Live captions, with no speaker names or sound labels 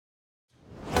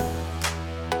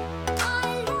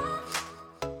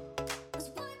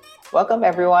Welcome,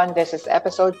 everyone. This is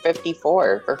episode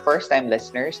 54. For first time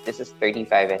listeners, this is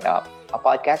 35 and Up, a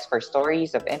podcast for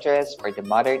stories of interest for the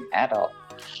modern adult.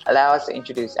 Allow us to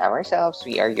introduce ourselves.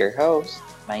 We are your hosts.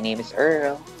 My name is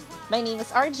Earl. My name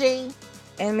is RJ.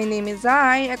 And my name is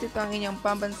Zai, at ito ang inyong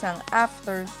pambansang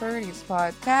After 30s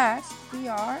podcast. We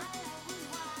are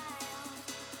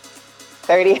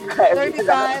 35.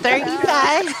 35.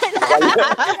 35.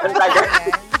 Ang tagal.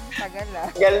 Tagal na.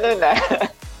 Tagal nun ah.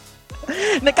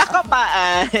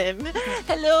 Nagkakapaan.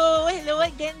 Hello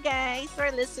again, guys, for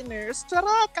listeners.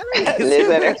 Charot,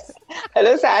 Listeners.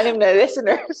 Hello sa anim na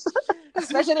listeners.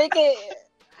 Especially kay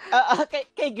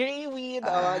Greyweed,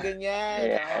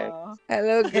 ganyan. Yes.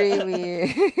 Hello,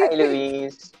 Gravy. Hi,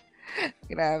 Luis.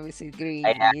 Grabe si Gravy.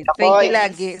 Ayan. Thank you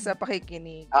lagi sa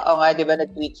pakikinig. Oo nga, di ba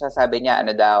nag-tweet siya, sabi niya,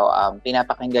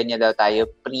 pinapakinggan niya daw tayo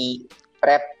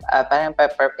parang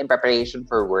in preparation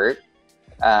for work.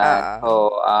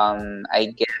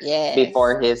 I guess Yes.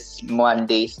 before his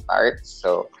Monday starts.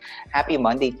 So, happy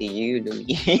Monday to you,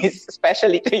 Luis.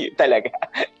 Especially to you talaga.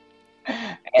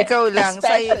 Ikaw lang,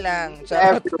 sa'yo lang. To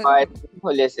everyone who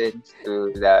listens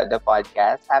to the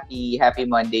podcast, happy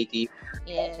Monday to you.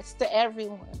 Yes, to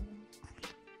everyone.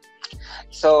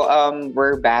 So,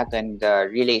 we're back in the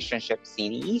relationship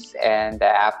series, and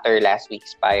after last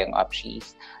week's Payong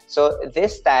Upshees. So,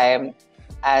 this time,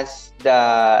 as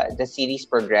the series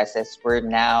progresses, we're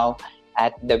now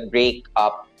at the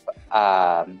breakup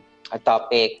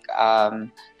topic.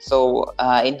 So,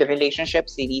 in the relationship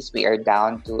series, we are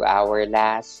down to our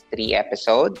last 3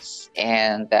 episodes.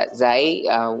 And, Zai,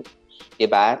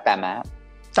 diba? Tama?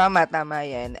 Tama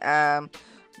yan.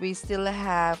 We still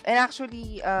have, and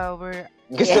actually, we're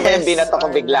Gusto mo yung binato ko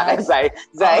bigla kay Zai.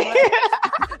 Zai.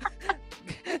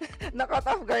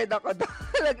 Nakot-off guard ako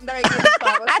doon. Nakikinig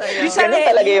pa ako sa'yo. Ganun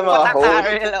talaga yung mga host.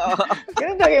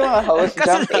 Ganun talaga yung mga host.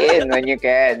 Jump in when you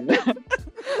can.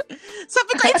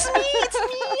 Sabi ko, it's me!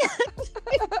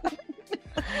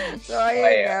 So,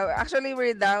 ayun nga. Actually,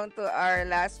 we're down to our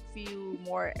last few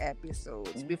more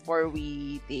episodes before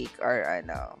we take our,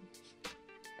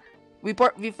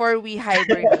 before we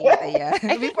hibernate, ayan.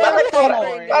 Before we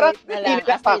hibernate. Parang hindi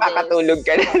na pakakatulog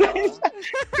ka na.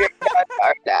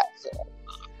 Our last.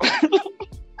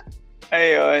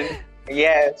 Ayun.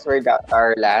 Yes, we're got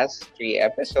our last 3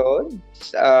 episodes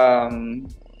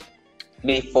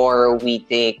before we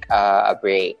take a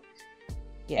break.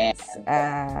 Yes.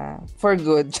 For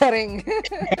good. Charing.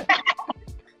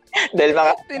 Dahil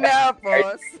mga...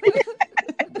 Tinapos.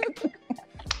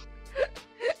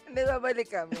 Hindi, babalik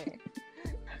kami.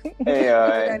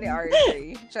 Ayun. Wala ni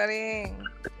RJ. Charing.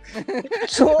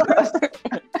 Sure.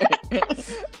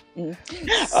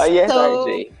 Oh, yes,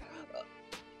 RJ.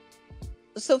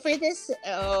 So for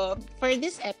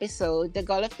this episode, the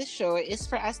goal of the show is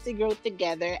for us to grow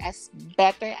together as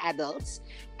better adults,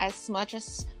 as much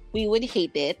as we would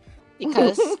hate it,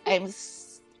 because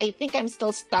I think I'm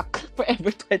still stuck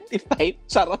forever 25.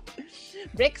 Charot.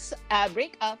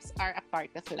 Breakups are a part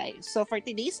of life. So for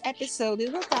today's episode, we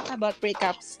will talk about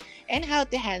breakups and how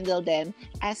to handle them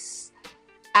as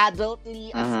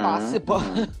adultly as possible.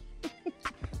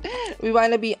 We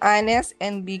want to be honest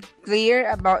and be clear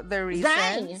about the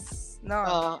reasons.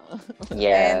 No.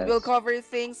 Yes. And we'll cover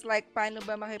things like paano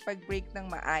ba makipag-break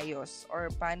ng maayos, or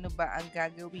paano ba ang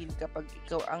gagawin kapag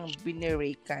ikaw ang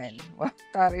biniraykan.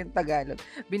 Tarin Tagalog.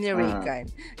 Biniraykan.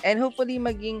 And hopefully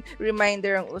maging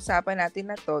reminder ang usapan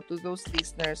natin na to those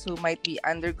listeners who might be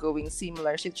undergoing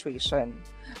similar situation.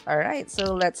 Alright,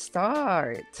 so let's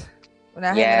start.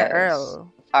 Unahin na, Earl.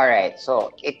 Alright,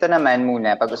 so ito naman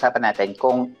muna, pag-usapan natin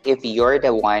kung if you're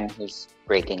the one who's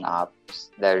breaking up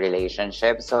the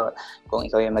relationship. So, kung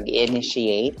ikaw yung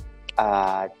mag-initiate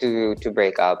to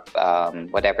break up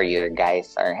whatever you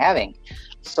guys are having.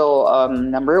 So,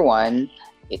 number 1,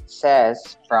 it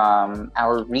says from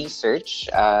our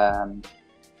research, ang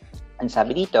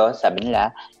sabi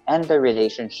nila, end the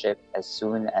relationship as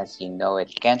soon as you know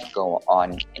it can't go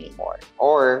on anymore.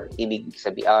 Or, ibig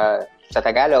sabihin, sa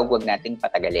Tagalog, huwag nating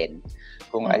patagalin.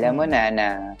 Kung alam mo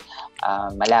na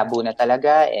malabo na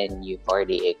talaga and you've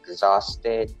already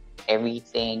exhausted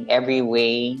everything, every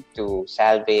way to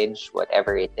salvage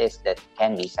whatever it is that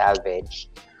can be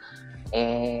salvaged,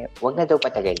 wag na daw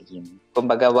patagalin.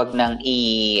 Kumbaga, wag nang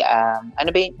ano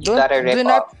ba yun? Do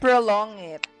not prolong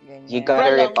it. Ganyan. You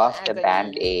gotta rip off the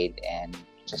Band-Aid and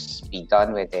just be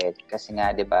done with it. Kasi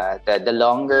nga, di ba, the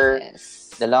longer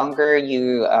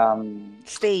you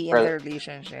stay in the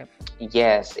relationship.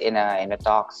 Yes, in a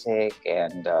toxic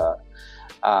and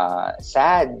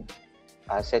sad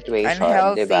situation,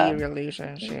 unhealthy diba?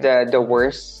 Relationship. The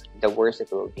worse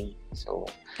it will be. So,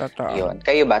 Totoo. yun.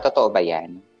 Kayo ba? Totoo ba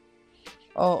yan?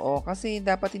 Oo, kasi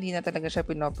dapat hindi na talaga siya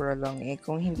pinoprolong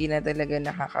kung hindi na talaga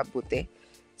nakakabuti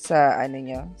sa ano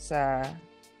nyo,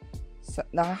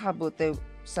 nakakabuti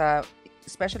sa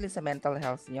especially sa mental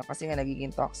health nyo kasi nga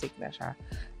nagiging toxic na siya.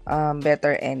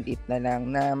 Better end it na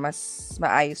lang na mas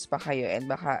maayos pa kayo and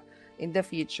baka in the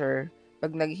future,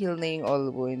 pag nag-heal na yung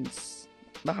all wounds,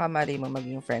 baka mali mo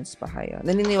maging friends pa kayo.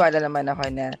 Naniniwala naman ako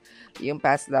na yung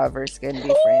past lovers can be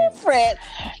friends. Friends.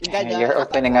 You're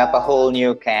opening up a whole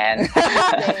new can.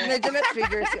 Medyo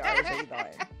na-trigger si RJ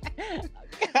doon.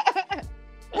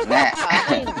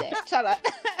 Hindi. Charot.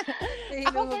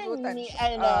 Ako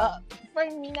for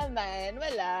me naman,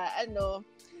 wala,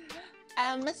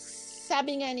 mas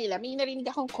sabi nga nila, may narinig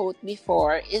akong quote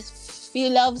before, if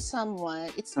you love someone,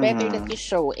 it's better that you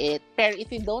show it. Pero if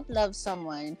you don't love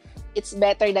someone, it's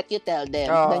better that you tell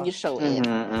them than you show it.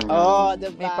 Oh,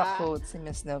 diba? May pa-quote si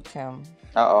Miss Nocam.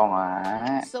 Oo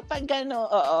nga. So, pag alam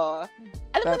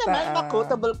mo naman, mga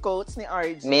quotable quotes ni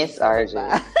RJ. Miss RJ.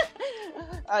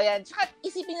 Ayan. Tsaka,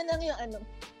 isipin na lang yung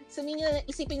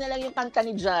isipin na lang yung kanta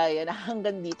ni Jaya na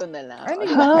hanggang dito na lang.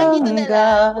 Hanggang dito na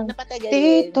lang. Huwag na patagalin.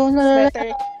 Dito na lang.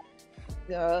 Better.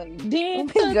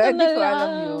 Dito oh my God, di ko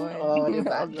alam yun. Oh,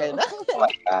 diba? Oh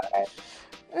my God.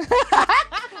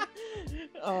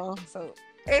 So,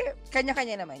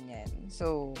 kanya-kanya naman yan.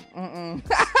 So,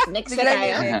 next na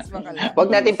tayo. Huwag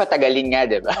natin patagalin nga,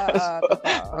 diba?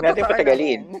 Huwag natin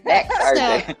patagalin. Next,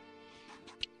 RJ.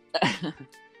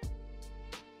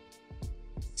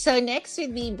 So next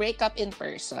would be break up in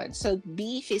person. So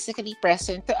be physically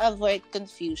present to avoid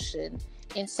confusion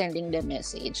in sending the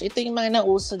message. Ito yung mga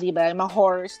nauso, di ba? Mga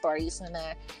horror stories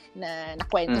na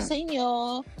nakwento sa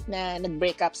inyo, na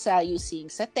nag-break up using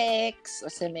sa text,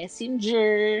 o sa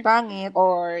messenger, pangit,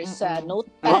 or sa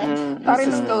notepad.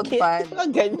 Parang sa notepad.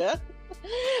 Ganyan.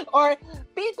 Or,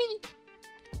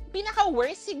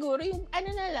 pinaka-worst siguro yung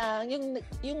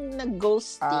yung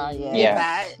nag-ghosting.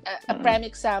 Diba? A prime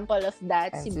example of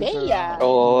that, si Bea.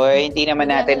 Hindi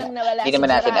naman natin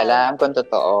alam kung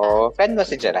totoo. Friend mo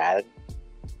si Gerald?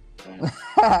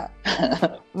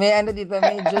 May dito,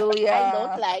 may Julia. I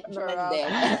don't like naman din.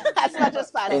 As much as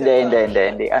possible.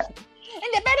 Hindi.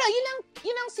 Hindi, pero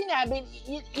yun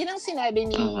ang sinabi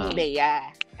ni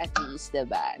Bea, at least,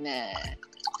 diba? Na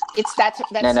it's that's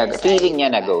feeling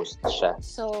niya na ghost siya.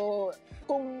 So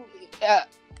kung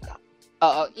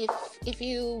if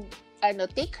you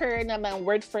take her naman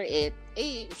word for it,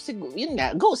 siguro yun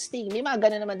nga, ghosting. May mga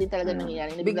ganun naman din talaga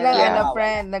nangyayari. Biglang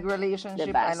friend, nag-relationship,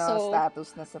 diba?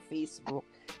 Status na sa Facebook.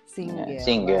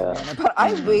 Single.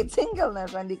 Parang, wait, single na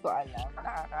siya, hindi ko alam.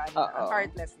 Ang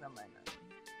heartless naman.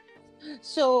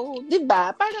 So, di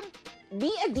ba, parang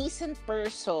be a decent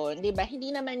person, di ba?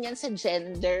 Hindi naman yan sa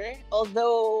gender.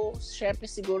 Although, syempre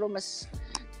siguro mas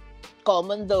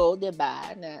common though, di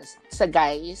ba? Na sa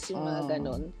guys, yung mga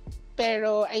ganun.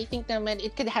 Pero I think naman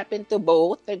it could happen to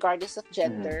both, regardless of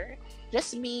gender.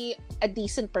 Just be a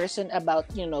decent person about,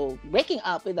 breaking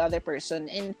up with the other person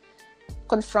and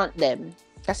confront them.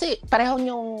 Kasi pareho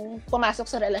yung pumasok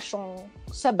sa relasyong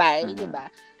sabay, di ba?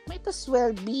 Might as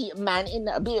well be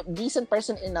be a decent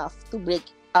person enough to break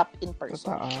up in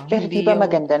person. Pero di ba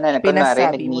maganda na kunwari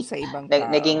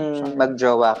naging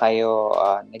magjowa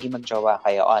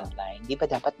kayo online. Di ba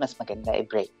dapat mas maganda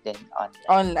i-break din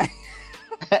online?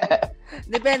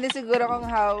 Depende siguro kung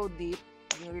how deep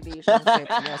yung relationship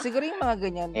niya. Siguro yung mga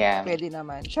ganyan, pwede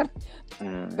naman.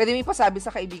 Pwede mo pasabi sa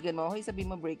kaibigan mo, hey, sabi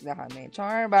mo break na kami.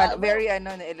 Very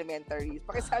na elementary.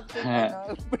 Pakisabi ko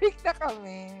break na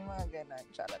kami. Mga ganon.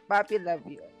 Charot. Papi love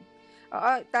you.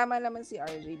 Tama naman si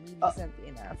RJ. Be decent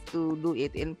enough to do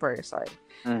it in person.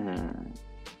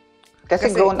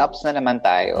 Kasi grown-ups na naman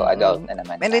tayo. Adult na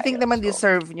naman tayo. And I think naman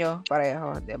deserve nyo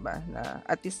pareho, diba? Na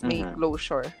at least may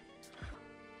closure.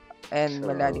 And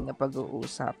malalim na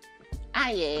pag-uusap.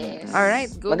 Yes. Alright,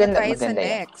 go na tayo sa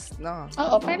next. No?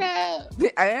 Pero...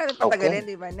 Ayun, patagalin,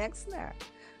 diba? Next na.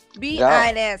 Be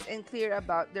honest and clear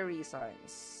about the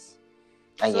reasons.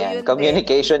 Ayan,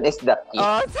 communication is the key.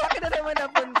 Sa akin na naman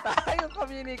napunta yung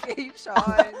communication.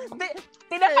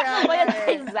 Tinakot mo yan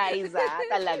kay Zaiza,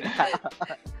 talaga.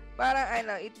 Parang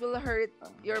it will hurt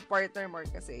your partner more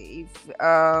kasi if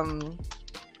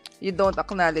you don't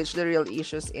acknowledge the real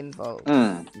issues involved.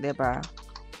 Diba?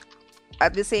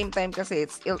 At the same time kasi,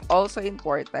 it's also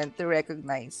important to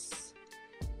recognize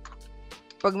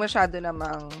pag masyado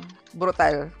namang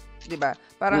brutal, di ba?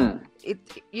 Parang,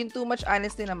 yung too much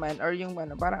honesty naman, or yung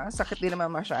parang ang sakit din naman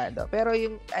masyado. Pero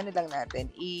yung, lang natin,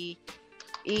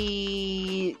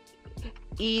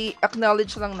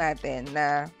 i-acknowledge lang natin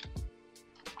na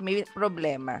may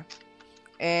problema.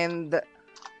 And,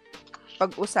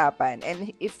 pag-usapan.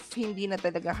 And if hindi na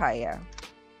talaga kaya,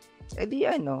 edi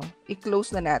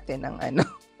i-close na natin ang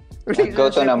Go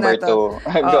to relationship number na to.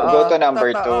 2. Go to number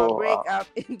Totoo, 2. break up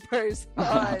in person.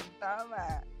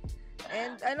 Tama.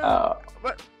 And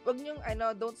wag niyong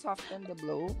don't soften the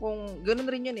blow. Kung ganun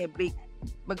rin yun break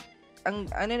ang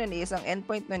ang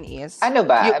endpoint nun is Ano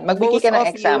ba? Magbigay ka ng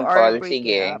example.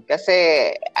 Sige. Up. Kasi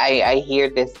I hear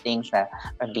these things na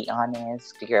be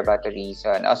honest, clear about the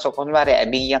reason. So, kunwari,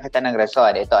 bigyan kita ng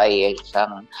rason. Ito ay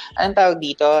isang, anong tawag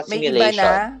dito? Simulation. May iba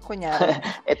na, kunyari.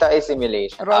 Ito ay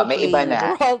simulation. May iba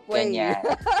na. Roleplay. Ganyan.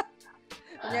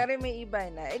 Kunyari, may iba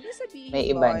na. Di sabihin may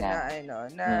mo iba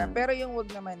na pero yung wag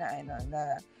naman na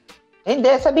hindi,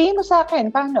 sabihin mo sa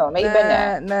akin. Paano? May iba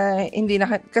na. Na hindi na,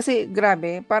 kasi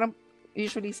grabe, parang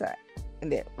usually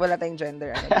hindi, wala tayong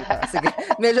gender. Dito. Sige,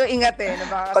 medyo ingat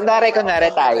Kunwari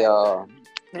tayo.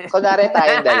 Kunwari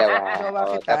tayong dalawa. Jowa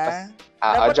kita.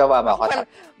 Tapos, jowa mo ako.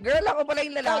 Girl, ako pala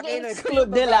yung lalaki. Exclude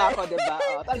nila ako, diba?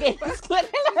 Exclude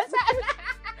nila sa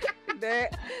Hindi.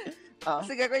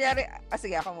 Sige, kunyari,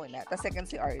 sige, ako muna. Tapos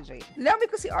second si RJ. Labi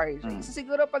ko si RJ. So,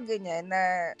 siguro pag ganyan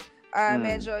na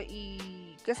medyo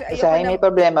kasi Zay, may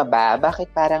problema ba?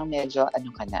 Bakit parang medyo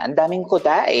ka na? Ang daming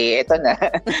kuda Ito na.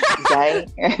 Zay.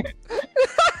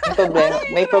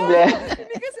 May problema.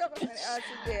 Hindi kasi ako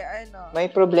sige, May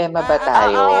problema ba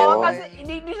tayo? Kasi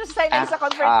hindi siya silent sa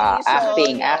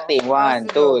conversation. Acting.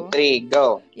 1, 2, 3,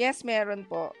 go. Yes, meron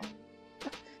po.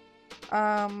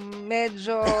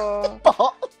 Medyo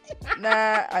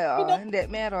hindi,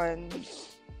 meron.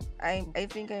 I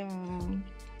think I'm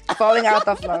falling out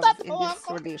of love in this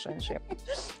relationship.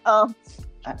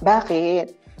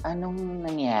 Bakit? Anong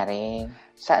nangyari?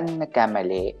 Saan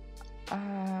nagkamali?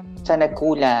 Saan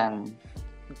nagkulang?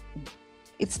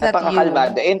 It's not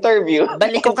Napakakalmado. you. Interview.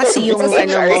 Balik ko kasi yung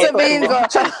sabihin ko,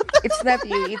 it's not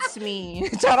you, it's me.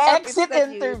 Charot, exit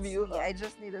interview. I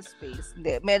just need a space.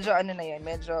 Hindi, medyo na yan,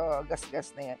 medyo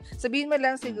gas-gas na yan. Sabihin mo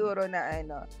lang siguro na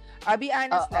be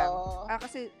honest lang.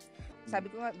 Kasi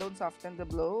sabi ko nga, don't soften the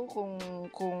blow.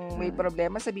 Kung may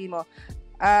problema, sabihin mo,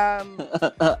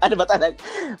 ano ba talaga?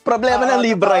 Problema ng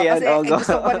Libra yan. Kasi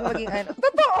gusto ko pa rin maging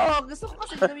totoo. Gusto ko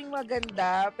kasi gawing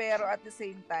maganda, pero at the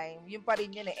same time, yung pa rin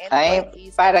yun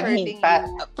parang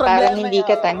hindi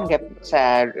ka tanggap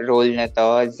sa role na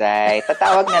to, Zay.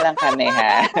 Tatawag na lang kami,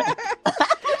 ha?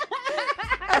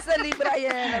 Sa Libra,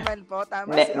 yan naman po.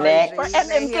 Tama si RJ. Next. For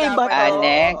MMK ba to?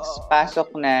 Next. Pasok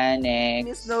na.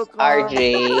 Next. RJ.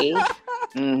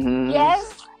 Mm-hmm.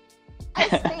 Yes. I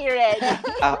stay ready.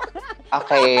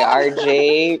 Okay, RJ.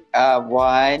 1,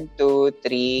 2,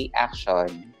 3, action.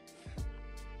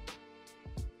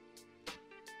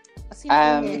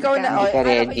 Ikaw na. Hindi ka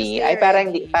ready. Ay,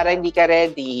 parang hindi ka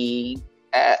ready.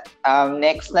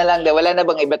 Next na lang. Wala na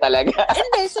bang iba talaga?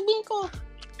 Hindi, sabihin ko.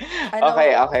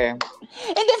 Okay.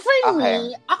 And then for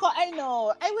me, ako, I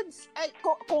would,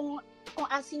 kung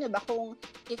asin ba,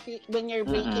 when you're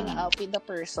breaking up with the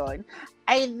person,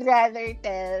 I'd rather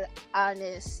tell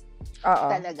honest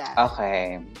talaga.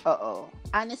 Okay. Oo.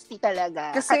 Honesty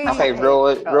talaga. Kasi, okay,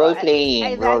 role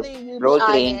playing. Role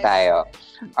playing tayo.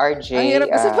 RJ. Ang hirap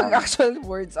kasi pag actual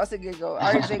words. Sige, go.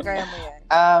 RJ, kaya mo yan.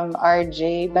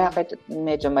 RJ, bakit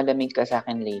medyo malamig ka sa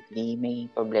akin lately? May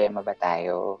problema ba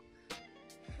tayo?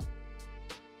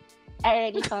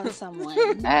 I already found someone.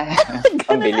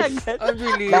 Ang bilis.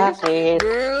 Bakit?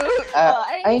 I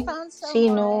already found someone.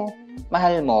 Sino?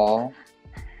 Mahal mo?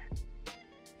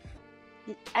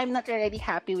 I'm not already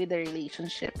happy with the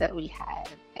relationship that we had.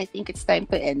 I think it's time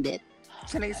to end it.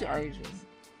 Sanay si RJ.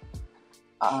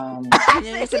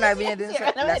 Yun yung sinabi niya din sa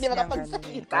last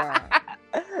makapagsalita.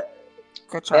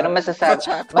 Pero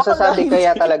masasabi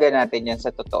kaya talaga natin yan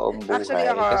sa totoong buhay.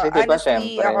 Actually, kasi diba,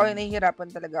 syempre, ako nahihirapan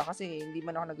talaga kasi hindi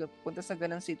man ako nagpunta sa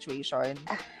ganung situation.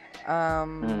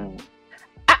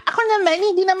 Ako naman,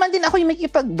 hindi naman din ako yung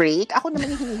makikipag-break. Ako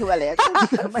naman yung hinihiwalit.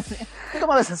 Hindi ko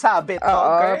masasabi to,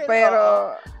 girl. Pero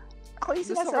ako yung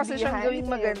gusto kasi siyang gawing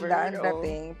maganda ang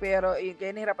dating. Pero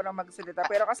kaya nahirapan ako magsalita.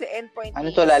 Pero kasi endpoint ano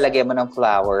to, lalagyan mo ng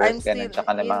flowers, ganun,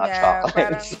 tsaka ng mga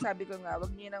chocolates. Parang sabi ko nga,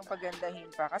 wag niyo nang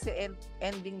pagandahin pa. Kasi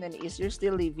ending nun is you're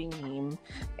still leaving him.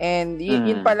 And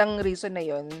yun palang reason na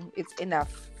yun, it's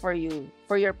enough for you,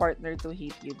 for your partner to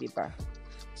hate you, di ba?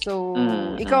 So,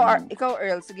 ikaw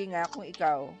Earl, sige nga, kung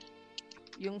ikaw,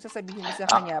 yung sasabihin mo sa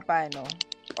kanya, paano?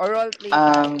 Or roleplay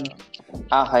paano?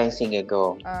 Okay, sige,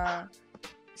 go.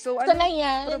 So, ano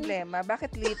yung problema?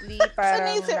 Bakit lately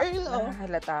parang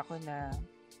nahalata ko na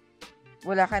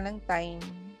wala ka ng time,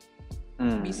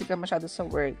 busy ka masyado sa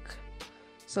work.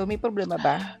 So, may problema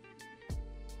ba?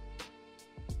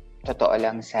 Totoo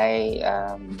lang, Sai.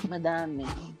 Madami.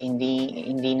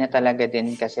 Hindi na talaga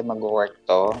din kasi mag-work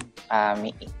to.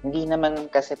 Hindi naman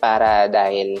kasi para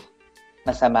dahil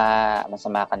masama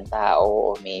kang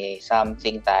tao o may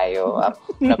something tayo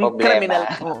na problema.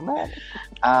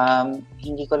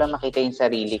 Hindi ko lang makita yung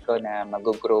sarili ko na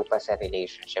mag-grow pa sa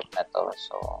relationship na to.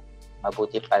 So,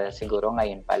 mabuti pala siguro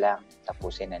ngayon pa lang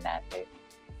tapusin na natin.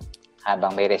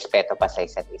 Habang may respeto pa sa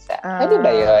isa't isa. Ano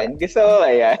ba yun? Gusto mo ba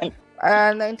yan?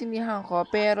 Naintindihan ko,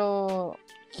 pero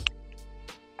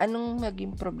anong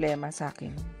naging problema sa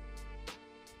akin?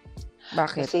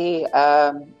 Bakit? Kasi,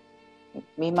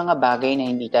 may mga bagay na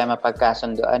hindi tayo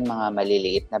mapagkasunduan, mga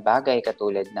maliliit na bagay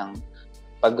katulad ng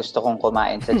pag gusto kong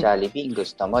kumain sa Jollibee,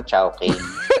 gusto mo Chowking.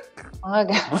 Mga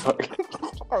gano'n.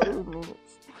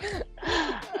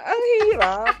 Ang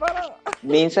hirap. Parang...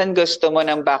 Minsan gusto mo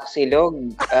ng baksilog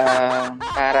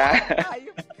para...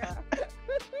 Ayun ka.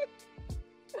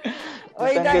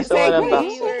 Oy, Minsan that gusto mo ng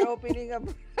segue, we're opening a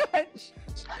branch.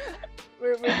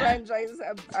 We're franchise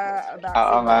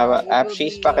Oo nga.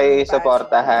 Apshees pa kayo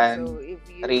suportahan. So,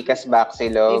 Ricas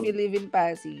Baksilog. If you live in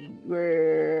Pasig,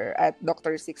 we're at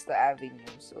Dr. Sixto Avenue.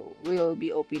 So, we'll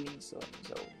be opening soon.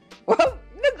 So,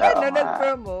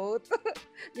 nag-promote.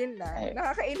 Yun lang.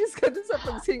 Nakakainis ka dun sa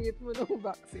pagsingit mo ng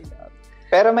Baksilog.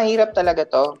 Pero mahirap talaga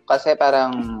to. Kasi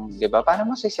parang, di ba, paano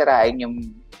mo sisirain yung,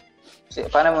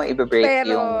 paano mo i-break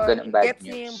yung ganung bad gets news?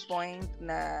 niyo yung point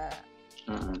na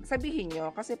sabihin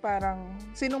nyo. Kasi parang,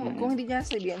 kung hindi niya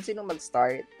sabihin, sino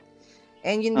mag-start?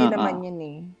 And yun din naman yun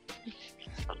eh.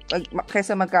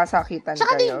 Kaysa magkasakitan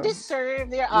Tsaka kayo. they deserve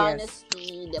their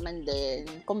honesty naman din.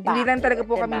 Kung bakit, hindi lang talaga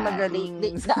po kami diba? magaling.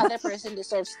 The other person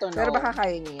deserves to know. Pero baka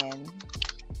kaya niyo yan.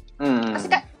 Kasi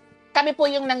kami po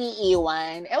yung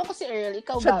nangiiwan. Ewan ko si Earl,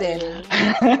 ikaw Siya ba? din.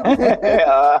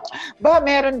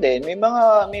 Meron din. May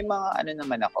mga ano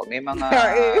naman ako. May mga...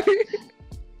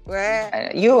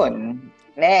 yun.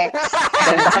 Next.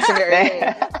 Kasi ni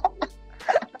Earl.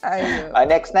 Ayun.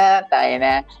 Next na. Tayo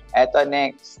na. Eto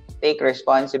next. Take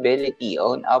responsibility.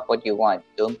 Own up what you want.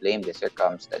 Don't blame the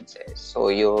circumstances. So,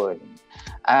 yun.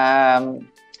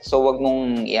 So, wag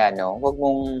mong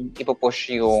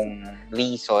ipupush yung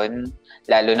reason,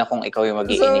 lalo na kung ikaw yung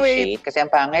mag-i-initiate. Kasi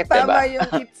ang pangit, diba? Tama yung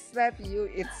it's not you,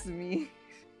 it's me.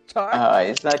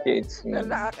 It's not you, it's me.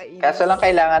 Nakakainis. Kaso lang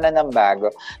kailangan na ng bago.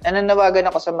 Nananawagan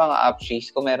ako sa mga upshees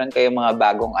kung meron kayong mga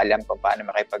bagong alam kung paano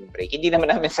makipag-break. Hindi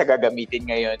naman namin sa gagamitin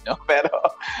ngayon, no? Pero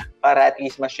para at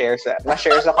least ma-share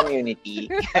sa community.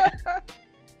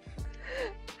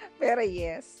 Pero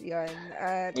yes, yun.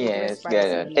 Yes,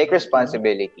 ganun. Take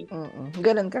responsibility.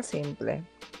 Ganun ka simple.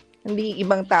 Hindi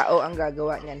ibang tao ang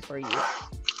gagawa niyan for you.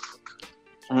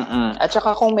 At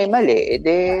saka kung may mali,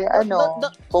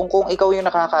 kung ikaw yung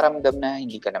nakakaramdam na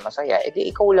hindi ka na masaya,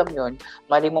 ikaw lang yun,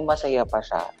 mali mo masaya pa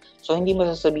siya. So, hindi mo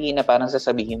sasabihin na parang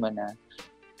sasabihin mo na,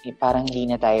 parang hindi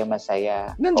na tayo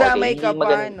masaya. Nandamay ka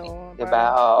pa, no? Diba?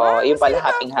 Oo, yung pala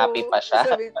happy pa siya.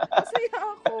 Masaya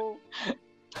ako.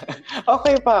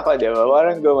 Okay pa ako, diba?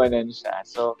 Parang gumanon siya.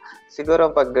 So,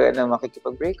 siguro pag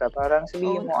makikipag-break ka, parang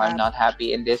sabihin mo, I'm not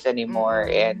happy in this anymore,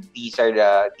 and these are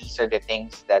the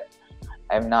things that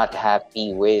I'm not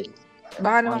happy with.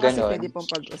 Baka naman kasi pwede pong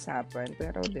pag-usapan,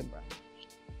 pero diba?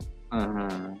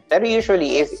 Pero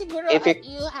usually, if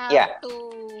you have to...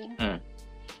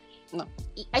 No.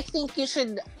 I think you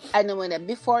should,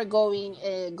 before going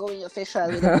official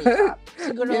with a breakup,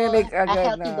 siguro a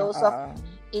healthy dose of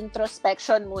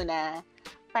introspection muna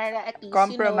para at least,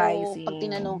 pag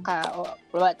tinanong ka,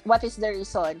 what is the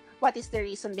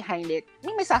reason behind it,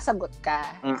 may sasagot ka.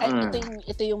 At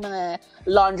ito yung mga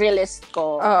laundry list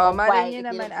ko. Malay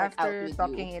nyo naman after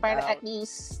talking it para out. at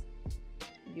least,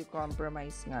 you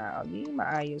compromise nga. Di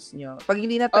maayos nyo. Pag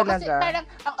hindi na talaga. Kasi parang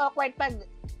ang awkward pag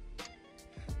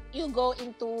you go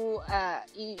into,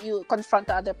 you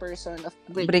confront the other person of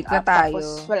break na up, tayo.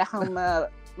 Tapos wala kang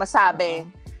masabi.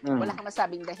 Wala kang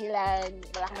masabing dahilan,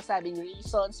 wala kang masabing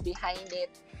reasons behind it.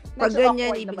 Pag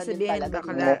ganyan, ibig sabihin, baka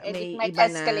may it might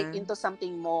iba escalate into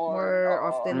something more. More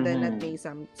often than not, may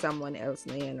someone else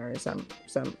na yan or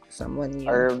someone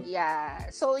new. Yeah.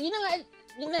 So, yun nga,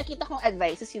 yung nakita kong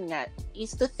advice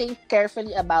is to think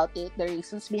carefully about it, the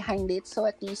reasons behind it. So,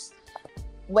 at least,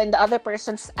 when the other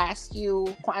persons ask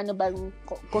you kung ano bang,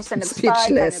 kung saan nag-start,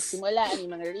 paano nagsimula, ano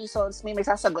yung mga reasons, may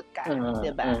sasagot ka.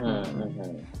 Diba?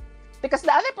 Because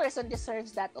the other person deserves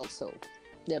that also.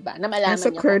 Diba? Na malaman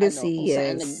niya courtesy,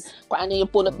 kung ano yung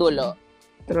punot dulo.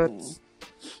 Truth.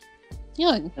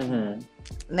 Yun.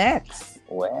 Next.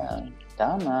 Well,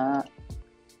 tama.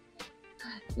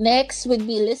 Next would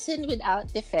be listen without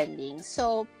defending.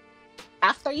 So,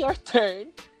 after your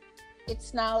turn,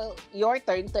 it's now your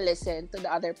turn to listen to the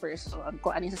other person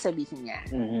kung ano yung sasabihin niya.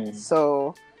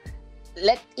 So,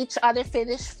 let each other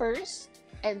finish first.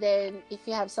 And then, if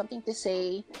you have something to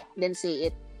say, then say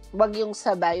it. Wag yung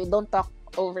sabay. Don't talk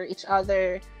over each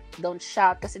other. Don't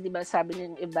shout. Kasi di ba sabi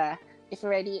ng iba, if you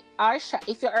are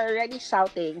already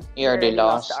shouting, You already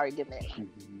lost the lost. argument.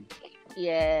 Mhm.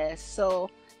 Yes. So,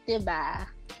 di ba?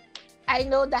 I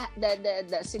know that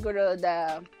the siguro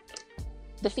the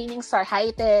feelings are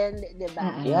heightened, di ba?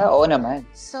 Mm-mm. Yeah, oo naman.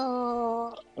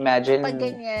 So, Imagine, pag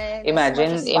ganyan,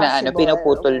 imagine, as much as possible,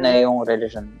 pinuputol na yung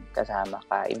relasyon kasama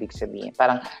ka. Ibig sabihin,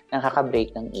 parang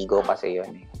nakaka-break ng ego kasi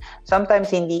yun. Sometimes,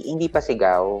 hindi pa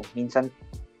sigaw. Minsan,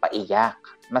 paiyak.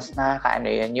 Mas nakakaano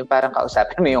yun. Yung parang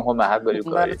kausapin mo yung humahabol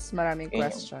ko. But maraming Yun yung-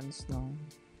 questions, no?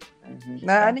 Mhm.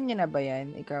 Na ano niyo na ba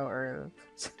yan? Ikaw, Earl?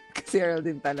 Kasi Earl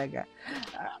din talaga.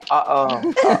 Oo.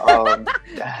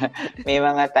 May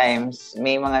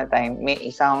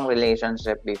isang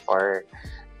relationship before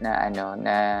na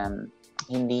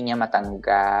hindi niya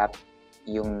matanggap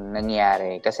yung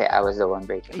nangyari kasi I was the one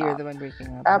breaking You're up. the one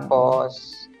breaking up.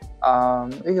 Tapos,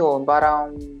 yun,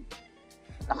 parang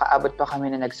nakaabot pa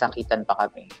kami na nagsakitan pa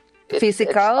kami. It's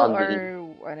Physical ugly.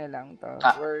 or ano lang to?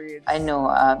 Words?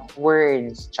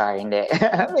 Words, char, hindi.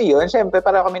 Yun, syempre,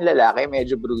 para kami lalaki,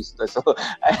 medyo bruised to. So,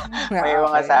 may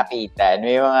mga Okay. sakitan,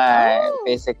 may mga Oh.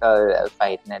 physical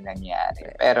fight na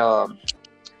nangyari. Pero,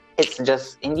 it's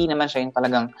just, hindi naman siya yung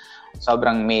talagang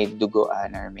sobrang may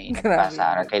duguan or may Grabe.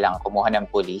 nagpasa or kailangan kumuha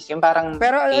ng pulis. Yung parang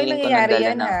Pero feeling ko nangyayari nagdala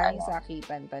yan ng ha. Yung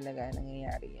sakitan talaga.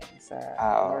 Nangyayari yan sa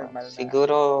normal na.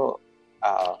 siguro,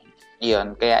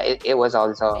 yun. Kaya it was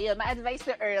also, ayun, ma-advise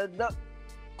ni Earl,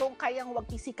 kung kayang wag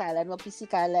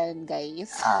pisikalan,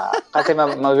 guys. kasi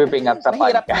mag-bring up sa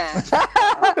Mahirap podcast. na.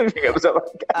 Bring up sa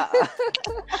podcast.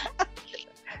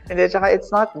 Hindi, tsaka it's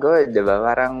not good, di ba?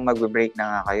 Parang mag-break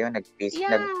na nga kayo,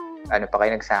 Yeah.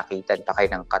 nagsakitan pa kayo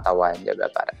ng katawan, di ba?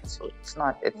 Parang, so it's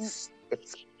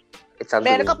ugly.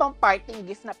 Meron ka pang parting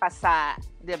gift na pasa,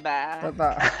 di ba?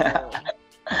 Totoo.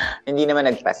 Hindi naman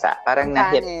nagpasa. Parang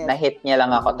Pangit. na-hit niya lang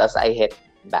ako, tapos I hit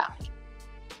back.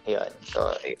 Yun.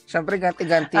 So, Siyempre,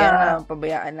 ganti-ganti yan.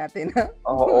 Pabayaan natin.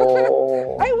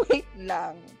 oo. Ay, wait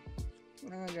lang.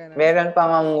 Ganun. Meron pa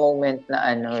nga moment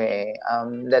na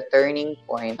the turning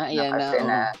point Ayan na kasi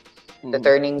na, the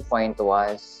turning point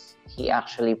was he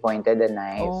actually pointed a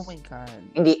knife. Oh my God.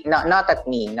 Hindi, not at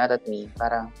me.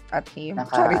 Parang At him.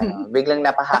 Sorry. biglang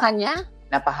Sa kanya?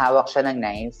 napahawak siya ng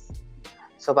knife.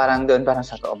 So parang doon, parang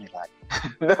sabi, oh my God.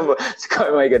 So, how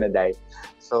am I gonna die?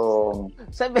 So,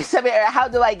 Sabi, how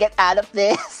do I get out of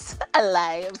this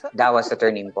alive? that was the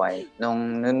turning point.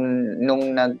 Nung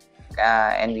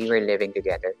and we were living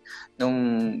together.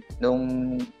 Nung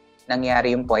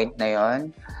nangyari yung point na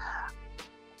yon,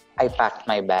 I packed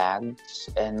my bags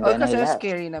and then I Kasi left.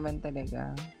 scary naman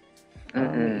talaga.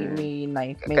 Mm-mm. May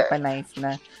knife, may pa-knife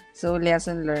na. So,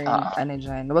 lesson learned,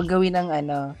 dyan. Huwag gawin ng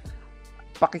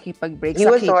pakikipag-break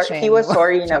sa kitchen. He was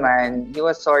sorry naman. He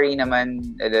was sorry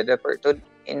naman.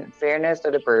 In fairness to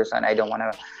the person, I don't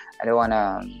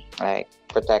wanna like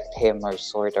protect him or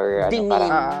sort or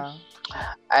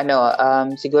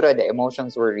siguro the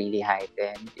emotions were really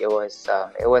heightened. It was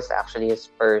actually his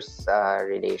first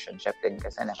relationship din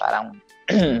kasi na parang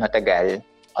matagal.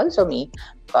 Also me,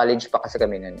 college pa kasi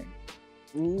kami noon.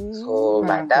 So,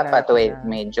 bata pa,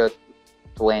 medyo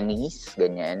 20s,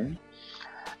 ganyan.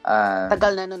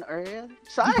 Tagal na nun, Earl.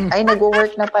 Sorry. Ay,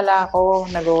 nag-work na pala ako.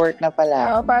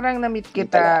 Parang na-meet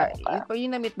kita.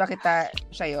 Yung na-meet ba kita,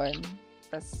 siya yun?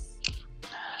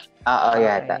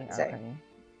 Yata. Okay.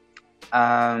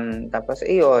 Tapos,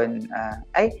 iyon.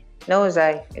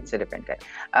 Zai. It's a different guy.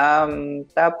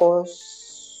 Tapos,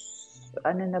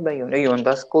 ano na ba yun? Ayun,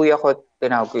 tapos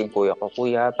tinawag ko yung kuya ko.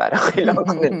 Kuya, para kailangan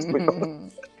ko ng tulong.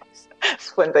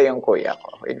 Punta yung kuya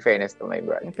ko. In fairness to my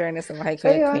brother. In fairness to my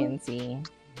Quincy.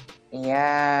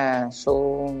 Yeah.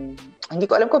 So, hindi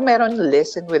ko alam kung meron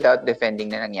listen without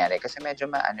defending na nangyari. Kasi medyo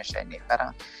siya eh.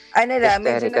 Parang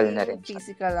hysterical medyo na rin siya.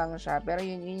 Physical lang siya. Pero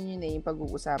yun yung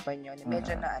pag-uusapan nyo.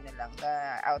 Medyo na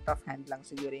out of hand lang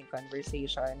siguro yung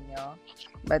conversation nyo.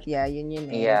 But yeah, yun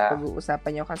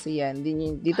pag-uusapan nyo kasi yan.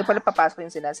 Dito pala papasok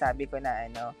yung sinasabi ko na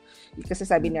kasi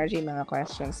sabi ni RJ mga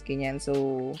questions ganyan. So,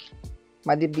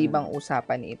 madibdibang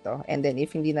usapan ito. And then,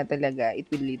 if hindi na talaga, it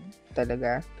will lead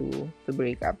talaga to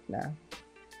break up na.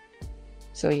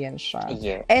 So, yan siya.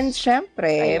 Yes. And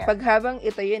syempre, pag habang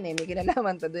ito yun may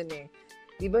kinalaman to dun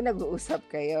Di ba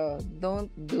nag-uusap kayo? Don't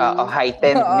do...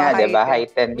 heightened nga, di ba?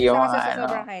 Heightened yung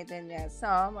sobrang heightened niya.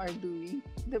 Some are doing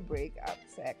the break-up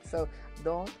sex. So,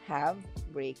 don't have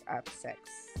break-up sex.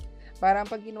 Parang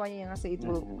pag ginawa niya kasi it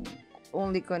will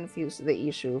only confuse the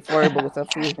issue for both of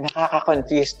you.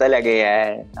 Nakaka-confuse talaga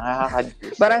yan.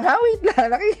 Nakaka-confuse. Parang, wait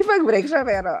lang. Nakikipag-break siya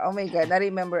pero, oh my God,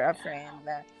 na-remember a friend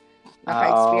na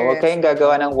naka-experience. Huwag kayong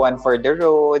gagawa ng one for the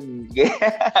road.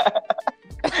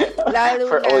 Lalo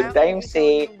For na old kung time's ikaw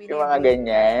sake, yung mga binibreakan,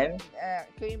 ganyan.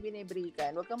 ikaw yung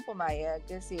binibreakan, huwag kang pumayag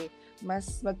kasi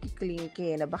mas magkikling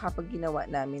ka na baka pag ginawa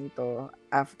namin to,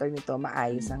 after nito,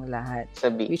 maayos ang lahat.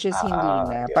 Which is hindi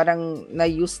na. Yun. Parang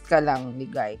na-used ka lang ni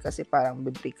Guy kasi parang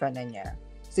bibreak ka na niya.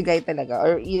 Si Guy talaga.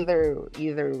 Or either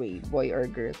way, boy or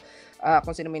girl.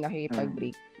 Kung sino may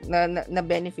nakikipag-break,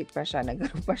 na-benefit pa siya.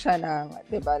 Nagkaroon pa siya ng,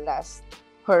 diba, last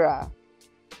hurrah.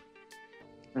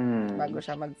 Bago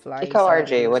siya mag-fly. Ikaw,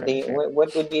 RJ, what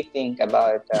would you think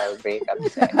about breakup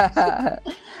sex?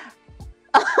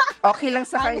 Okay lang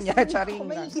sa kanya, charing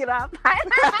lang. Mahihirapan.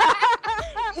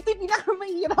 Ito yung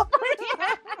pinakamahirapan.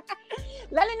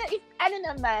 Lalo na if,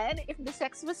 if the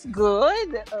sex was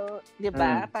good, di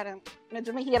ba? Parang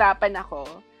medyo mahirapan ako.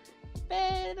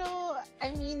 Pero,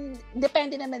 I mean,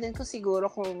 depende naman din ko siguro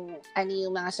kung ano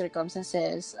yung mga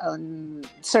circumstances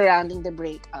surrounding the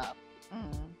breakup.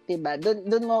 Diba?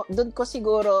 Doon ko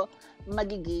siguro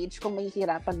magigage kung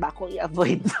mahihirapan ba ako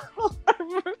i-avoid.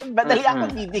 Badali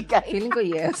ako bibigay. Feeling ko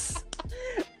yes.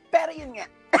 Pero yun nga.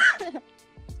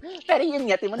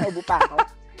 Timo, naubo pa ako.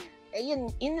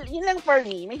 Yun lang for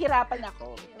me. Mahirapan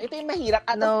ako. Ito yung mahirap.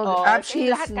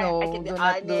 Actually, lahat no. I can be Do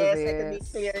not do honest. this. I can be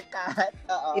clear cut.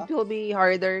 It will be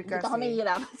harder kasi. Dito ako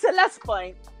mahirapan. Sa last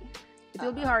point. It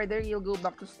will be harder. You'll go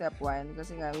back to step 1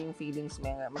 kasi nga yung feelings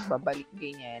mo magbabalik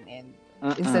ganyan and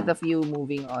instead of you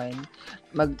moving on,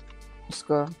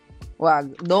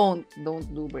 don't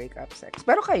do breakup sex.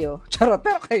 Pero kayo,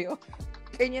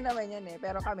 Kanya naman yan eh.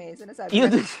 Pero kami, sinasabi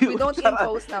we don't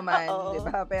impose naman, di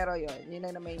ba? Pero yun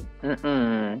na naman.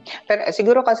 Pero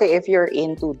siguro kasi if you're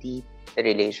into deep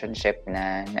relationship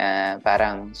na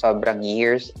parang sobrang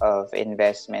years of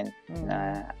investment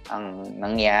na ang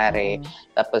nangyari,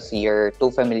 tapos you're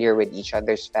too familiar with each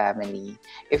other's family,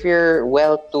 if you're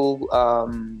well too,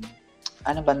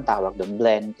 ano bang tawag doon?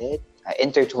 Blended?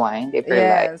 Intertwined, if your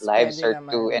lives are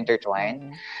too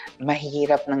intertwined,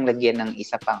 mahirap nang lagyan ng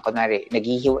isa pang, kunwari,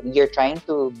 you're trying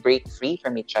to break free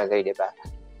from each other, di ba?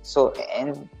 So,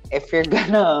 and if you're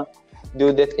gonna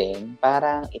do the thing,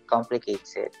 parang it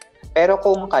complicates it. Pero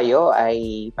kung kayo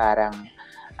ay parang,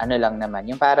 ano lang naman,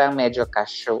 yung parang medyo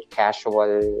casual,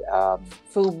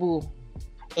 FUBU.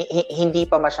 Hindi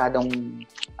pa masyadong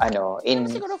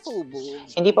siguro FUBU.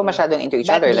 Hindi pa masyadong into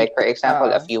each other. Like, for example,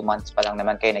 a few months pa lang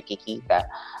naman kayo nakikita.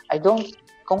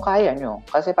 Kung kaya nyo.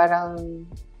 Kasi parang,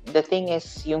 the thing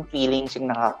is, yung feelings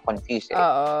yung nakaka-confuse eh.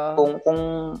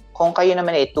 Kung kayo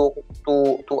naman eh,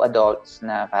 two adults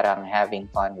na parang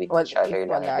having fun with each other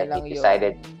lang. And then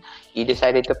you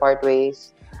decided to part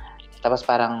ways. Tapos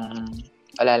parang,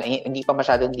 hindi pa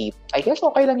masyadong deep. I guess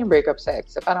okay lang yung breakup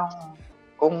sex. So, parang,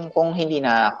 kung hindi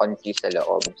na confused sa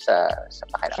loob sa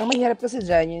pakiramdam. Ang mahirap kasi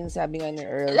dyan yung sabi nga ni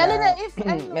Earl lalo na if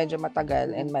medyo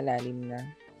matagal and malalim na.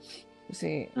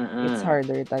 Kasi it's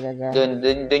harder talaga. Doon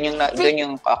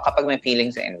yung kapag may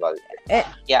feelings na involved.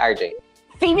 Yeah, RJ.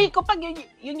 Feeling ko pag yun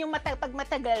yung pag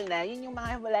matagal na, yun yung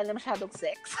mga wala na masyadong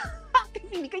sex.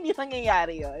 Hindi ko hindi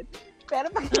nangyayari yun. Pero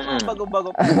pag yung mga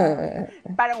bago-bago pa,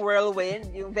 parang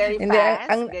whirlwind, yung very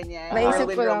fast, ganyan. Naisip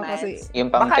whirlwind ko lang romance. kasi, yung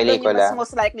pang pelikula. Baka mas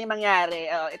most likely mangyari.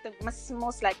 Mas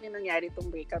most likely mangyari itong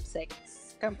breakup sex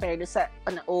compared sa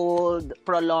an old,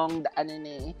 prolonged,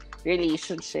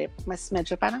 relationship. Mas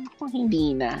medyo parang kung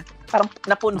hindi na. Parang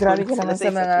napunod grabe ka naman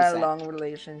sila sa mga long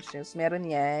relationships. Meron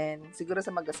yan. Siguro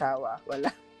sa mag-asawa.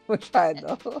 Wala.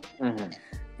 Masyado.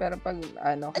 Pero pag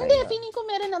hindi, feeling ko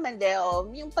meron naman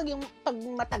yung pag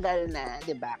matagal na,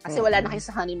 'di ba? Kasi wala na kayo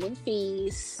sa honeymoon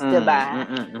phase, 'di ba?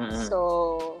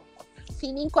 So,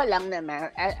 feeling ko lang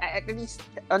naman, at least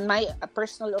on my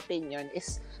personal opinion,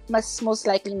 is most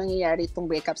likely mangyayari itong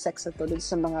breakup sex na to dun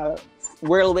sa mga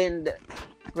whirlwind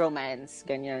romance,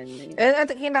 ganyan. And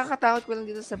kinakatakot ko lang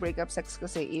dito sa breakup sex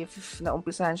kasi if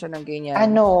naumpisahan siya ng ganyan.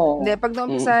 Hindi, pag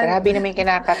naumpisahan... grabe naman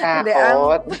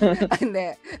kinakatakot.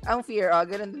 Hindi, ang fear,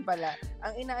 ganun din pala.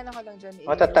 Ang inaano ko lang dyan is...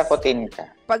 matatakotin ka.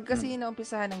 Pag kasi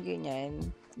naumpisahan ng ganyan,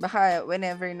 baka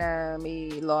whenever na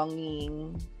may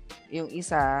longing yung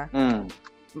isa,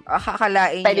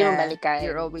 akakalain niya,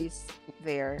 you're always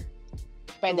there.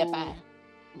 Pwede pa.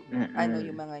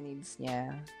 Yung mga needs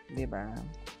niya, 'di ba?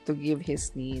 To give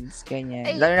his needs,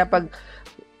 ganyan. Lalo na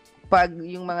pag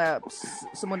yung mga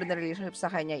sumunod na relationship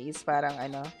sa kanya is parang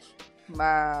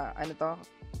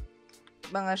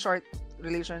mga short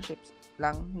relationships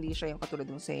lang, hindi siya yung katulad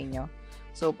ng sa inyo.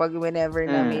 So, pag whenever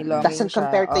na may longing doesn't siya,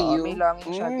 compare to you. May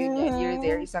longing siya, ganyan, you're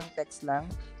there, isang text lang,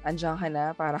 andiyan ka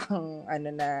na, parang,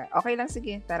 okay lang,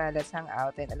 sige, tara, let's hang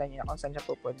out, and alam niyo na kung saan siya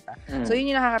pupunta. So,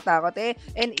 yun yung nakakatakot,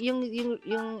 and yung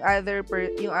other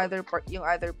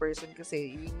person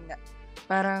kasi,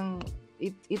 parang,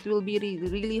 it will be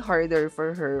really harder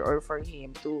for her or for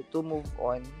him to move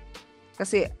on.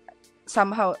 Kasi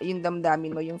somehow yung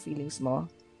damdamin mo, yung feelings mo,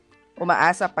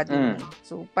 umaasa pa din.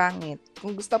 So pangit.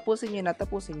 Kung gusto tapusin niyo na.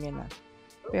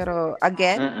 Pero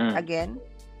again,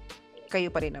 kayo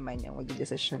pa rin naman yung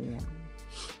magdedesisyon niya.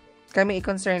 Kami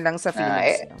i-concern lang sa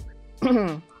feelings niyo.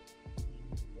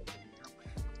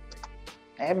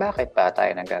 Bakit pa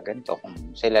tayo nagaganto kung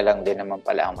sila lang din naman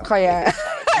pala ang Kaya,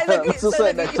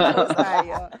 Susunod.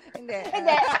 tayo. Hindi.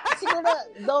 Siguro,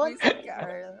 Visit ka,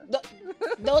 Earl.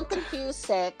 don't confuse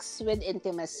sex with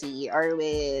intimacy or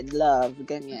with love,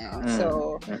 ganyan.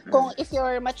 So, if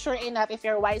you're mature enough, if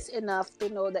you're wise enough to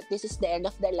know that this is the end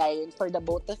of the line for the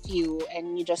both of you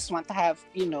and you just want to have,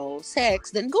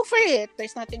 sex, then go for it.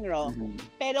 There's nothing wrong.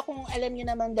 Pero kung alam niyo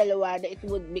naman dalawa that it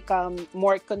would become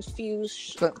more confusing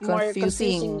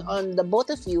on the both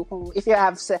of you, if you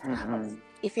have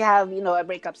a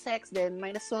breakup sex, then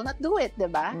might as well not do it,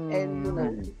 diba? And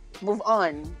move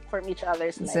on from each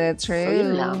other's lives. Is it true? So,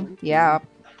 yun lang. Yep.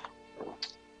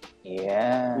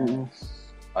 Yeah.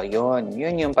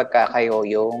 Yun yung pagka kayo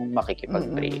yung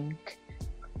makikipag-break.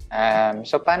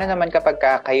 So paano naman kapag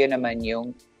kayo naman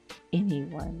yung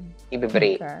iniwan,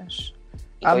 i-break? Gosh.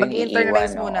 Ikaw yung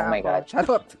Mag-internalize iiwan, muna oh my ako. God.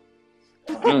 Charot.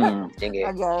 Sige.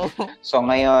 Okay. So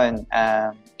ngayon,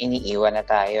 iniiwan na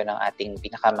tayo ng ating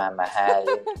pinakamamahal.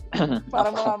 Para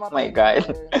Oh mamamatay. my God.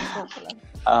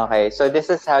 Okay, so this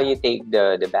is how you take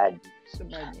the bad news.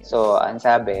 So, ang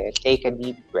sabi, take a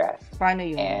deep breath Paano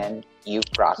yun? and you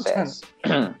process.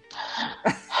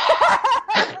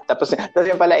 Tapos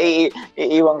yung pala,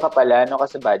 iiwan ka pala, ka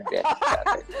sa bad breath.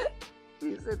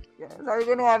 Sabi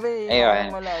ko na Ayun.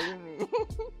 malalim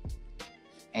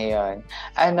Ayun.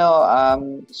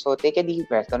 So take a deep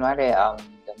breath. Kunwari,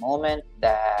 the moment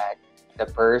that the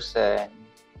person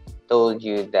told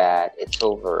you that it's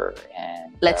over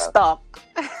and Let's talk.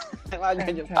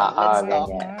 ganyan.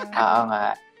 Oo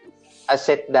nga.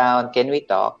 Sit down, can we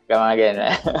talk? Mga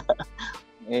ganyan.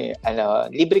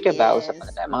 Libre ka ba? Yes. Usapan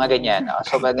na tayo. Mga ganyan.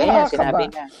 So, ganyan, sinabi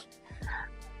na.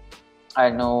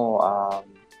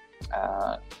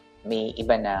 May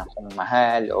iba na akong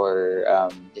mahal or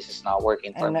this is not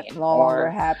working for me no longer anymore.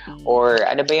 happy. Or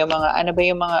ano ba yung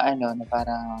mga na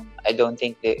parang I don't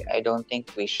think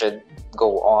we should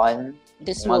go on.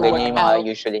 This Mga will ganyan work yung mga out.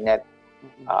 usually na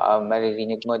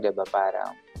maririnig mo, 'di ba?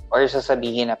 Parang or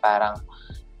sasabihin na parang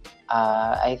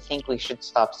I think we should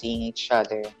stop seeing each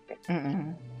other.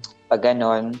 Pag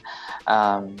ganon,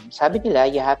 sabi nila,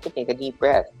 you have to take a deep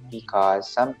breath because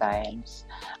sometimes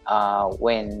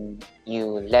when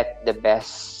you let the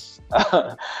best,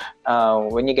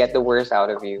 when you get the worst out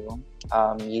of you,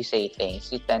 you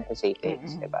tend to say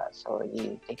things, diba? So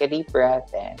you take a deep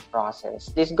breath and process.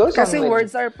 This goes Kasi on with,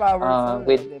 words are powerful,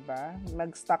 with- diba?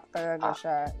 Mag-stuck talaga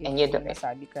siya if and you may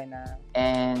nasabi ka na.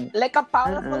 and Like a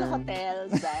powerful hotel,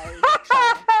 Zai.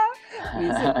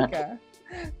 Visit ka.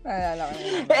 Naalala ko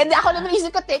na. And ako naman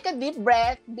isip ko, take a deep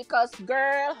breath because,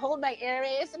 girl, hold my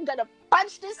earrings. I'm gonna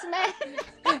punch this man.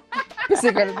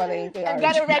 Physical pala yung kay I'm RJ.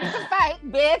 gonna ready to fight,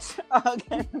 bitch.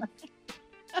 Okay.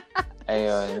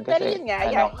 ayun. Pero Kasi, yun nga,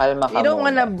 yeah. kalma ka You don't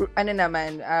muna.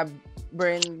 wanna,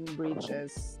 burn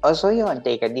bridges. Also yun,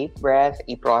 take a deep breath,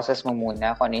 i-process mo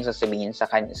muna kung ano yung sasabihin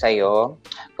sa'yo.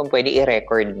 Kung pwede,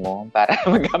 i-record mo para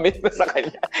magamit mo sa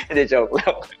kanya. Hindi, joke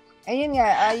lang. Ayun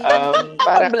nga,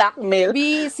 Para, Blackmail.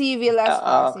 be civil as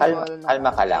possible. kalma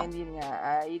ka lang. And yun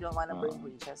nga, you don't wanna burn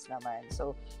bridges naman.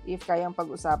 So, if kayang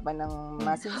pag-usapan ng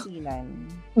masinsinan,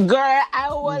 Girl,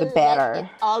 I will The better. let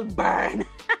it all burn.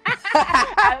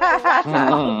 I will let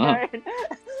it all burn.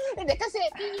 Hindi, kasi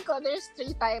feeling ko there's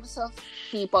 3 types of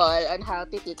people on how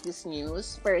to take this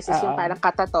news. First is yung parang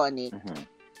catatonic.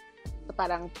 So,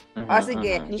 parang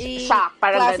sige, shock,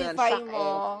 parang ganun. classify Shock, mo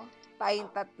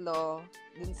tayong tatlo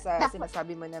dun sa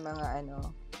sinasabi mo na mga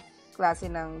klase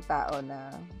ng tao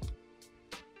na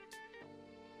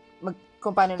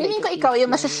kung paano Feeling ko nila ikaw yung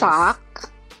i-take masya-shock.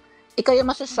 Ikaw yung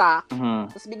masya-shock. Mhm.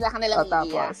 Tapos bigla ka nalang tapos?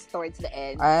 iiyak towards the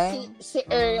end. Ay. Si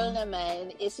Earl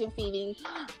naman is yung feeling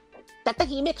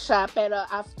tatahimik siya pero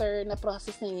after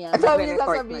na-process na niya, Ang dami niya magre-report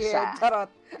na sasabihin. siya. Charot.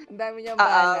 Ang dami niyang Oo,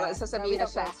 bala. sasabihin Dami na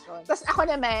siya. question. Tapos ako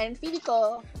naman, feeling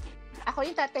ko, ako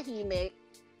yung tatahimik,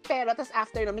 pero tapos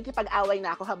after nun, may kipag-away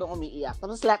na ako habang umiiyak.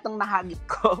 Tapos lahat ng nahagip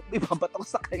ko, ibabato ko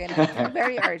sa kanya. Ganun.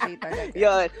 Very RJ talaga.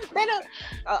 Yun. Pero,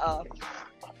 oo.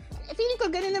 Feeling ko,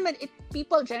 ganun naman,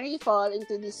 people generally fall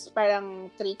into this parang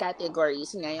 3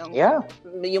 categories nga yung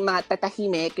mga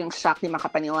tatahimik, yung shock, yung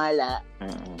makapaniwala.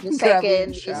 Yung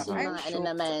second is yung mga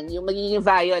naman, yung magiging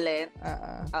violent.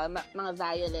 Mga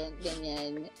violent,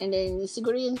 ganyan. And then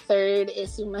siguro yung third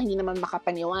is yung hindi naman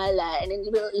makapaniwala, and then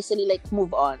you will easily like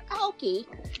move on. Okay.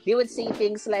 They would say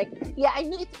things like, yeah, I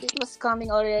knew it was coming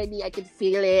already. I could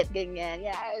feel it, ganyan.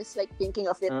 Yeah, I was like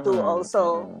thinking of it too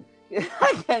also.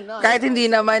 Kahit hindi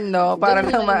naman, no? Para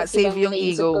lang ma-save yung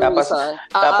ego. Tapos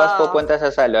pupunta sa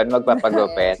salon,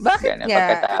 magpapagupit. Bakit ganun,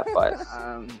 pagkatapos.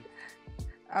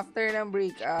 After ng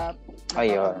breakup,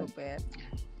 magpapagupit.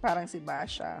 Parang si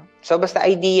Basha. So, basta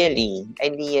ideally,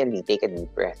 take a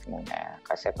deep breath muna.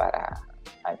 Kasi para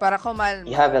kumalma.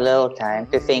 You have a little time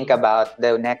to think about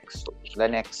the next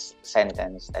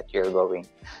sentence that's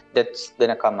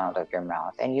gonna come out of your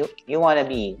mouth, and you want to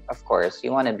be, of course,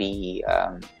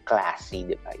 classy,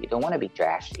 diba? You don't want to be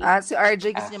trashy. Si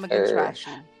RJ gusto niya maging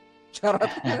trashy. Charot.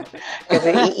 Kasi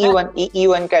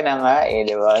iiwan ka na nga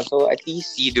diba? So at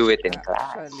least you do it in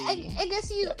class. I guess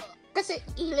kasi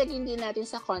ilagay din natin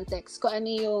sa context kung ano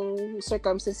yung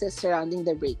circumstances surrounding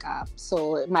the breakup.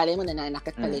 So, malay mo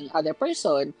nananakit pala yung other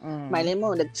person. Malay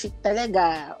mo, nag-cheat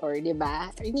talaga. Or, di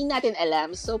ba? Hindi natin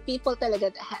alam. So, people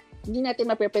talaga, hindi natin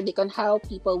maprepredict on how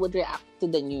people would react to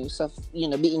the news of,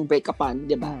 being break upon,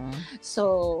 di ba?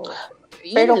 So,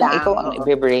 pero kung ikaw ang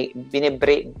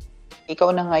binibreak,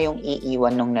 ikaw na nga yung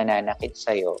iiwan nung nananakit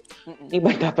sa'yo, di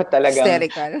ba dapat talagang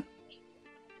hysterical?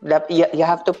 You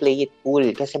have to play it cool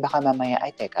kasi baka mamaya,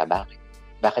 ay teka,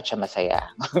 bakit siya masaya?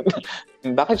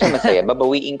 Bakit siya masaya?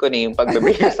 Babawiin ko na yung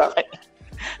pagbibigay sa kanya.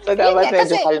 So dapat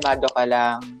medyo kalmado ka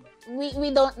lang. We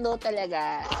don't know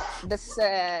talaga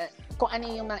kung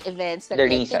ano yung mga events that led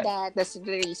to that,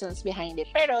 the reasons behind it.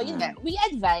 Pero yun nga, we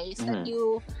advise that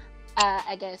you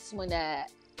I guess muna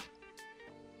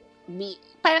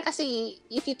parang kasi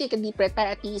if you take a deep breath,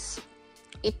 para at least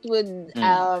it would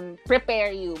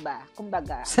prepare you ba,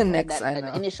 kumbaga, sa next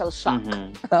initial shock.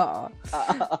 Oo.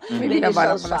 May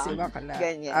binabalak pala si Bakala.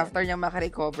 After niya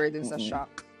makarecover dun sa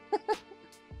shock.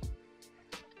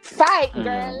 Fight,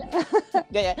 girl!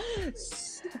 Ganyan.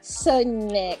 So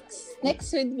next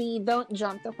would be, don't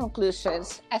jump to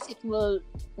conclusions as it will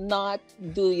not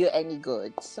do you any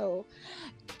good. So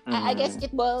I guess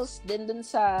it boils din dun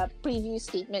sa previous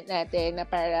statement natin na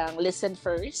parang listen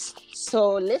first.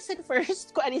 So, listen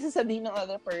first kung ano yung sasabihin ng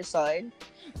other person.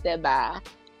 Diba?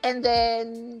 And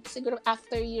then, siguro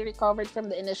after you recovered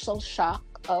from the initial shock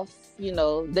of,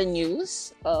 the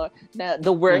news,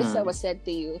 the words that was said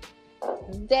to you,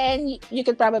 then you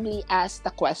could probably ask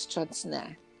the questions na.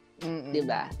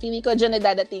 Diba? Feeling ko dyan na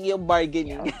dadating yung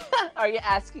bargaining. Are you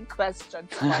asking questions?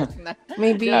 Na?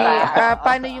 Maybe,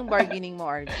 paano yung bargaining mo,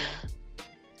 RJ?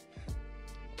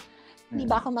 Di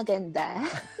ba ako maganda?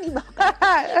 Di ba ako?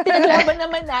 Pinaglaban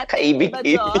naman natin.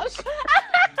 Kaibig-ibig.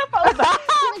 Pauba?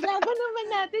 Pinaglaban naman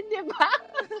natin, di ba?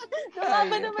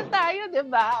 Lumaban naman tayo, di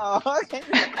ba?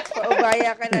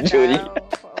 Paubaya ka na daw.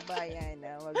 Paubaya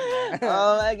na. Wag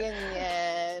na.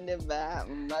 Ganyan. Di ba?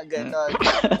 Maganon.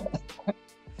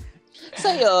 So,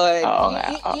 yun.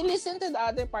 You listen to the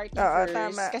other party first.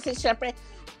 Tama. Kasi, syempre,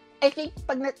 I think,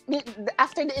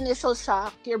 after the initial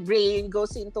shock, your brain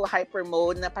goes into hyper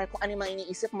mode na parang kung ano yung mga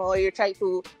iniisip mo, you try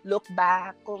to look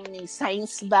back kung may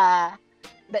signs ba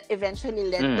that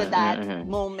eventually led to that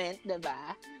moment, diba?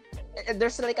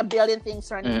 There's like a billion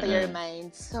things running through your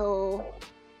mind. So,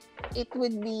 it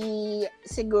would be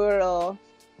siguro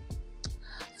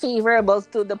favorable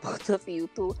to the both of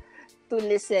you to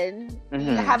listen,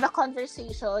 have a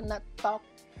conversation, not talk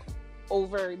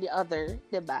over the other,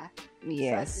 diba?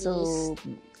 Yes. So,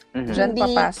 dyan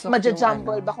papasok yung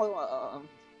ba kung,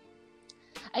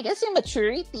 I guess yung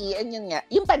maturity, and yun nga,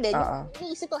 yung pa din,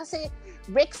 naisip ko kasi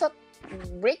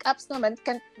breakups naman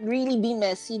can really be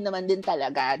messy naman din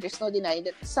talaga. There's no denying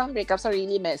that some breakups are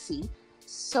really messy.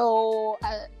 So,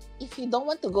 if you don't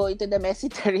want to go into the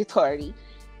messy territory,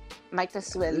 might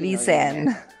as well listen.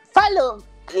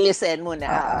 Listen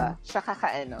muna. Saka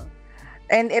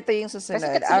And ito yung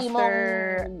susunod.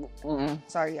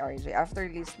 Sorry, RJ. After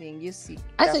listening, you seek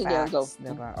the facts.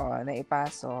 Diba?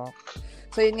 Naipasok.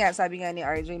 So, yun nga, sabi nga ni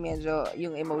RJ, medyo,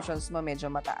 yung emotions mo medyo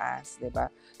mataas.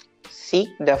 Diba?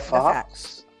 Seek the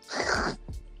facts?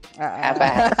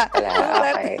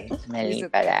 Okay. Mali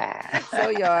pala. So,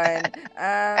 yun.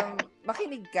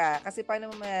 Makinig ka. Kasi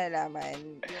paano mo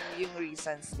malalaman yung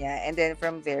reasons niya. And then,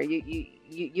 from there,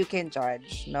 you can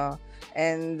judge, no?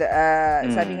 And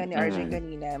sabi nga ni RJ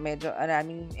kanina, medyo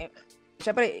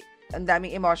syempre ang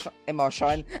daming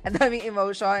ang daming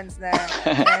emotions na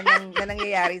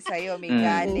nangyayari sa'yo. May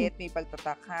galit, may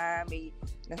pagtataka, may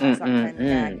nasasaktan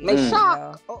ka. May you shock.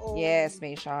 know. Oo. Yes,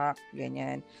 may shock.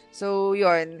 Ganyan. So,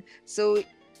 yun. So,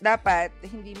 dapat,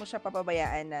 hindi mo siya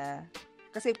papabayaan na,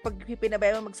 kasi pag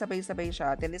pinabayaan mo magsabay-sabay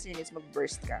siya, tendency is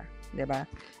mag-burst ka. Diba?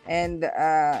 And,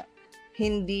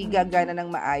 hindi gagana ng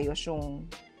maayos yung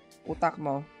utak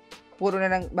mo. Puro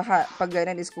na lang, baka pag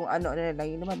ganun is kung ano na lang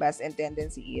yung lumabas, and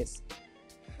tendency is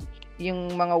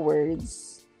yung mga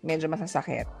words medyo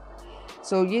masasakit.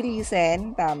 So, you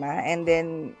listen, tama, and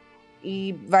then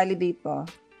i-validate mo.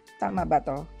 Tama ba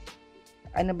to?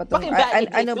 Ano ba to?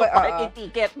 Ano ba? Party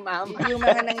ticket, ma'am. Yung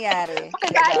mga nangyari.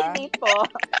 Pag-validate po.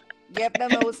 Get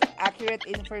the most accurate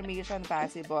information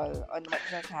possible on what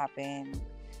just happened.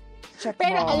 Check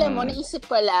Pero mo. alam mo, naisip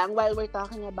ko lang, while we're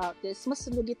talking about this, mas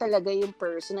lugi talaga yung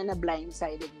person na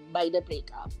blindsided by the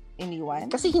breakup. Iniwan?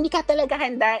 Kasi hindi ka talaga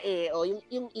handa eh. O,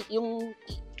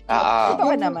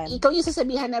 Totoo naman. Ikaw yung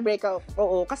sasabihan na breakup.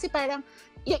 Oo. Kasi parang,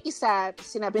 yung isa,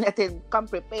 sinabi natin, come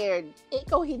prepared. Eh,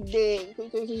 ikaw hindi.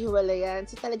 Ikaw hihiwalayan.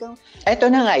 So talagang...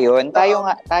 Ito na nga yun. Tayo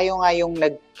nga yung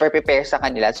nag-prepare sa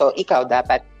kanila. So, ikaw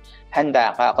dapat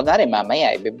handa ka. Kunwari,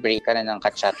 mamaya, i-break ka na ng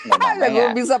kachat mo mamaya.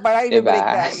 Nag-umpisa parang diba? i-break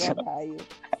na niya tayo.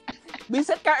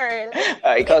 Bisan ka, Earl.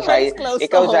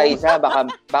 Ikaw, Jaiza, baka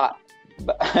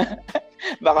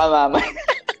mamaya.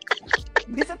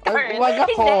 Bisan ka, Earl. Wag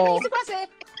ako. Hindi, naisip kasi,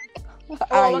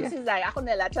 wag si Zay. Ako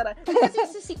nila. Charot.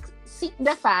 Kasi seek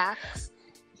the facts.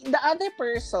 The other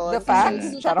person, The facts?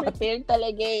 hindi ka prepared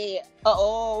talaga eh.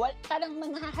 Oo. Parang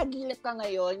manghahagilap ka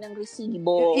ngayon ng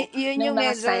resibo. Yun ng yung mga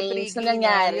medyo signs tricky na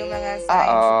nangyari. Yung mga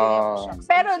signs.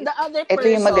 Pero the other person... Ito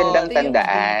yung magandang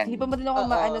tandaan. Hindi pa mo din ako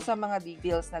maano sa mga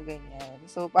details na ganyan.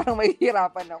 So, parang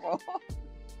mahihirapan ako.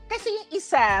 Kasi yung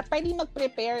isa, pwede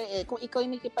mag-prepare eh. Kung ikaw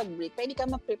yung makipag-break, pwede ka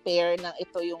mag-prepare ng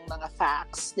ito yung mga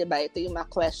facts, diba? Ito yung mga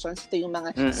questions, ito yung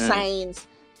mga signs.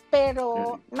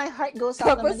 Pero, my heart goes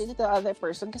out naman din to the other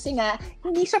person kasi nga,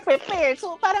 hindi siya prepared.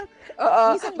 So, parang,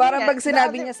 parang pag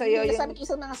sinabi niya sa'yo, yung... Sabi ko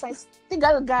isang mga signs,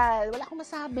 tigalgal, wala akong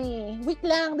masabi. Wait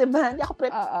lang, diba? Hindi ako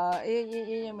prepared.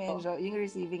 Yun yung medyo, yung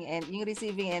receiving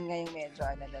end nga yung medyo,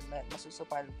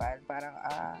 masusupalpal. Parang,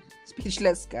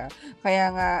 speechless ka.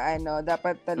 Kaya nga,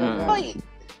 dapat talaga...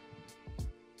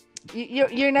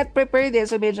 You're not prepared eh,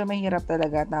 so medyo mahirap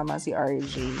talaga, tama si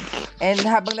RJ. And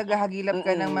habang naghahagilap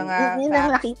ka ng mga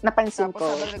napansin ko.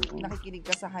 Tapos habang nakikinig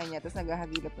ka sa kanya, tapos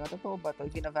naghahagilap ka, totoo ba to?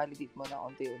 Bina-validate mo na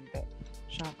unti-unti.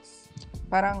 Shucks.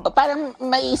 Parang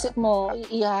maiisip mo,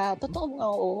 totoo nga,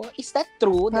 is that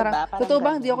true? Parang, diba? totoo ba,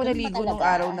 hindi ako naligo nung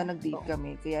araw na nag-date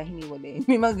kami, kaya hiniwalay.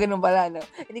 May mga ganun pala, no?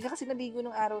 Hindi ka kasi naligo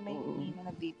nung araw na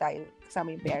nag-date tayo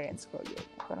kasama yung parents ko. Yun.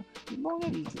 Parang, hindi ba ako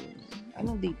naligo?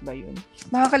 Anong date ba yun?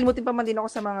 Makakalimutin pa man din ako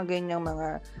sa mga ganyang mga,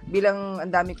 bilang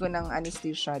ang dami ko ng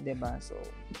anesthesia, diba? So,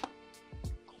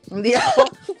 hindi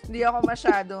ako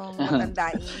masyadong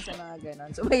matandain sa mga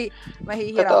ganon. So,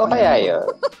 mahihirapan. Totoo kaya yun?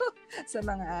 Sa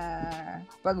mga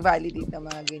pag-validate ng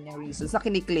mga ganyang reasons na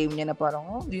kiniklaim niya na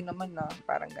parang, hindi naman na,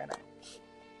 parang ganon.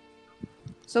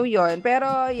 So, yun.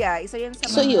 Pero, yeah, isa yun sa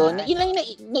mga... So, yun. Yun lang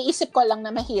naisip ko lang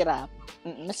na mahirap.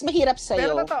 Mas mahirap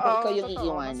sa'yo. Pero totoo, ikaw yung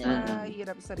iiwanan. Mas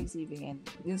mahirap sa receiving end.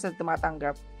 Yun sa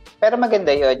tumatanggap. Pero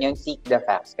maganda yun, yung seek the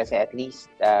facts. Kasi at least,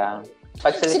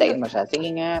 pagsalitain mo siya. Sige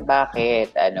nga,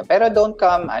 bakit? Pero don't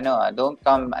come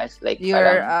as like,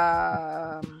 You're,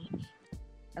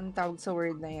 anong tawag sa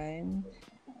word na yan?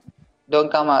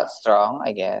 Don't come out strong,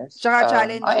 I guess. Tsaka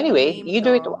challenge. Anyway, you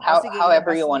do it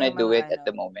however you want to do it at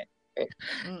the moment.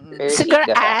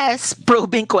 Siguro ask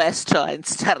probing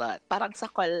questions. Charot. Parang sa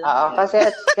call lang.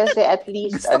 Kasi at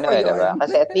least, diba?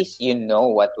 Kasi at least you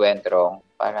know what went wrong.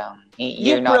 Parang,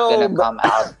 you're not gonna come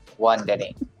out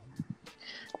wondering.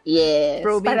 Yes.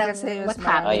 Probing parang kasi what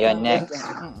happened. Ayun, next.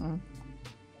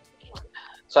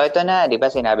 So, ito na, di ba,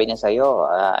 sinabi niya sa'yo,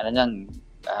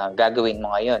 gagawin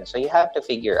mo ngayon. So, you have to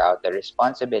figure out the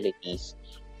responsibilities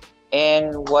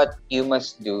and what you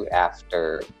must do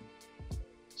after.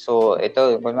 So,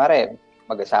 ito, kunwari,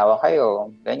 mag-asawa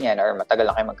kayo, ganyan, or matagal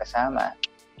lang kayo magkasama.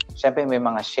 Siyempre, may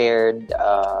mga shared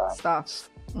stuff.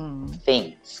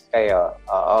 Things kayo.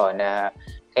 Oo, na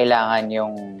kailangan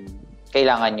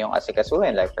yung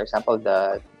asikasuhin. Like, for example,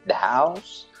 the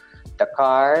house, the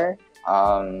car,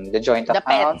 the joint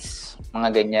account, mga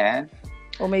ganyan.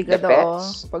 Oh my God,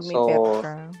 pag may pet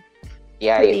ka.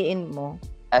 Yeah, piliin mo.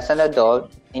 As an adult,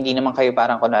 hindi naman kayo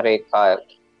parang kunwari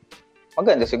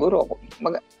maganda siguro.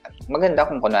 Maganda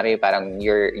kung kunwari parang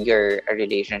you're a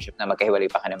relationship na magkahiwalay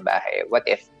pa ka ng bahay. What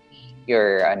if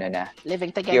you're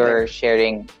living together? You're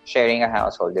sharing a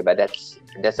household, diba?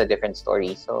 That's a different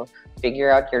story. So figure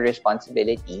out your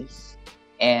responsibilities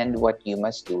and what you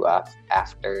must do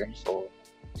after. So,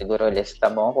 siguro lista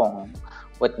mo kung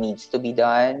what needs to be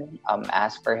done,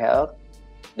 ask for help,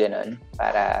 ganun,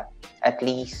 para at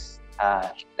least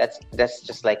that's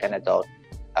just like an adult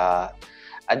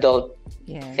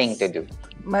thing to do.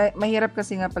 Mahirap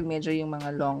kasi nga pag medyo yung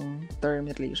mga long-term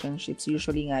relationships.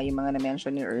 Usually nga, yung mga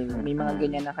na-mention ni Earl, may mga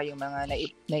ganyan na kayong mga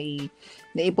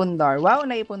naipundar. Wow,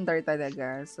 naipundar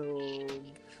talaga. So,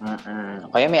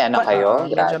 kaya may anak kayo?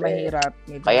 Medyo Grabe. mahirap.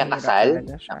 Kaya kasal?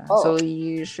 So,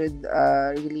 you should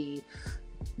really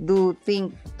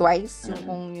think twice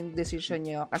kung yung decision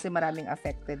nyo. Kasi maraming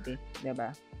affected diba?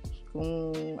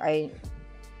 Kung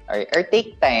or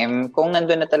take time. Kung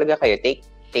nandun na talaga kayo, take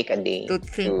a day to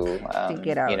think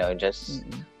it out. Just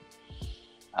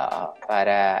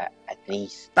para at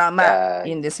least tama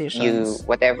yung decisions.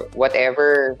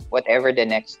 Whatever the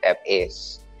next step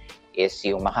is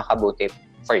yung makakabuti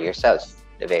for yourself,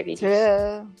 the very least.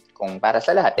 Kung para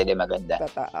sa lahat, edi maganda.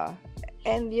 Totoo.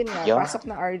 And yun nga, pasok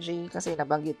na RJ kasi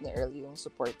nabanggit ni Earl yung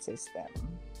support system.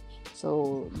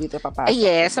 So, dito papasok.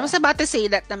 Yes, I was about to say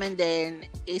that naman din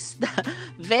is the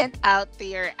vent out to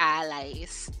your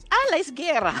allies. Allies,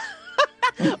 gera.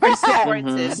 Or support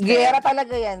system. Gera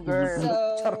talaga yan, girl.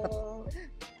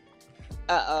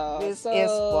 This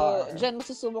is war. Diyan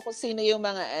masusubo kung sino yung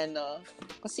mga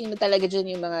kung sino talaga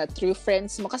dyan yung mga true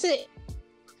friends mo. Kasi,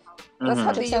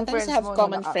 sometimes have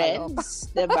common friends,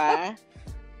 diba?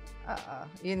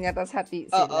 Yun nga, tas hati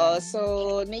sila.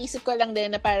 So, naisip ko lang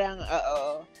din na parang,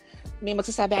 may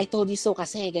magsasabi, I told you so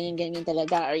kasi, ganyan-ganyan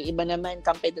talaga. Or iba naman,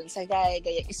 kampe dun sa guy.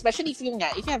 Ganyan. Especially if you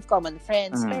have common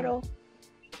friends. Pero,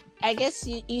 I guess,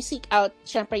 you seek out,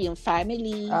 syempre, yung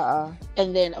family.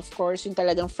 And then, of course, yung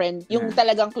talagang friend, yung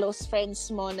talagang close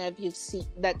friends mo na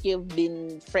that you've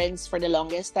been friends for the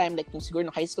longest time. Like, yung siguro,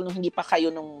 no high school, nung hindi pa kayo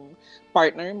nung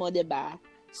partner mo, diba?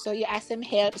 So, you ask them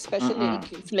help, especially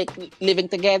like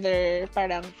living together,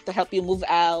 parang to help you move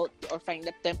out or find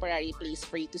a temporary place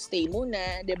for you to stay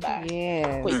muna, diba?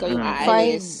 Yes. Kung ikaw yung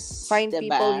aalis. Find diba?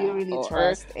 people you really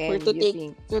trust and to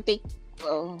you take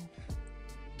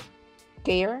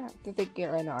care? To take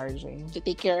care, RJ? To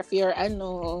take care of your,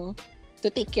 to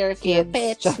take care of your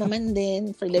pets naman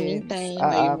din for the meantime.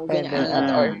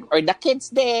 Or the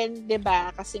kids din,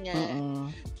 diba? Kasi nga,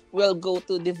 will go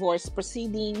to divorce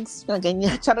proceedings, mga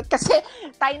ganyan. Charot, kasi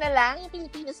tayo na lang, yung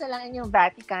Pilipinas na lang yung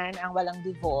Vatican ang walang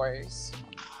divorce.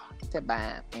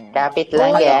 Diba? Kapit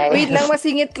lang yan. Wait lang,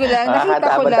 masingit ko lang.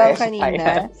 Nakita ko lang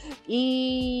kanina,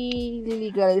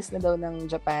 i-legalize na daw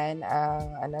ng Japan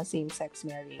ang same-sex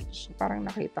marriage. Parang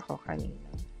nakita ko kanina.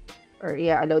 Or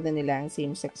i-allow na nila ang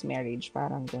same-sex marriage.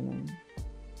 Parang ganun.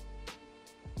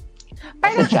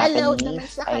 Parang allowed naman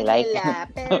sa kanila,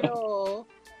 pero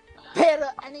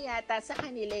yata sa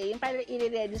kanila, yung parang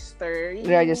i-register.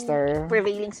 Yung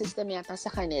prevailing system yata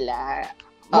sa kanila.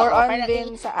 More on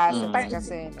din sa assets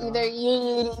kasi. No? Either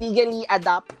you legally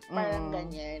adopt, parang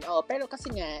ganyan. Pero kasi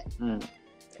nga,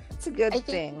 it's a good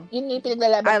thing. Yun yung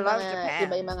pinaglalaban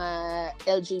ng mga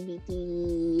LGBT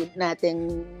nating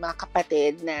mga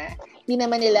kapatid na hindi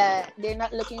naman nila, they're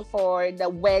not looking for the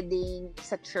wedding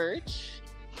sa church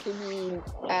to be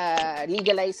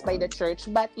legalized by the church,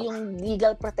 but yung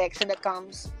legal protection that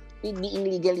comes with being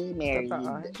legally married.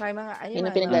 Yun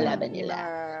ang pinaglalaban nila.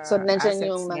 So, nandiyan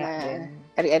yung mga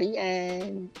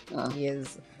ari-arian.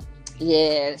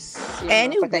 Yes.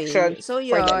 Anyway, protection so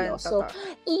yun. So,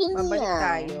 yun mabalik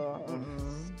tayo.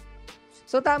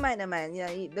 So, tama naman.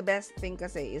 Yeah, the best thing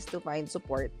kasi is to find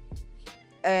support.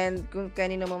 And kung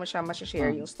kanino mo siya share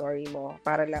yung story mo,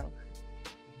 para lang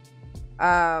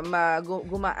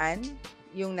gumaan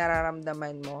yung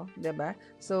nararamdaman mo, 'di ba?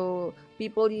 So,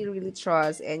 people you really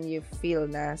trust and you feel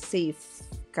na safe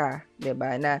ka, 'di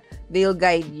ba? Na they'll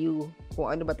guide you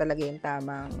kung ano ba talaga yung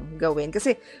tamang gawin.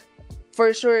 Kasi for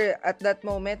sure at that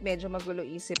moment medyo magulo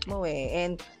isip mo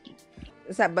And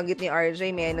sa banggit ni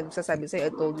RJ, may nagsasabi sa'yo,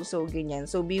 I told you so, ganyan.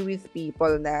 So, be with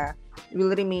people na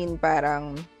will remain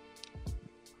parang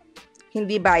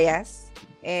hindi bias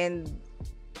and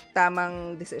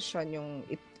tamang decision yung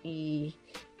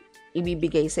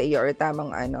ibibigay sa iyo or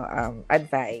tamang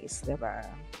advice, diba?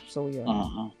 So, yun.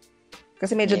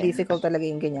 Kasi medyo difficult talaga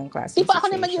yung ganyang klase. Tipo, ako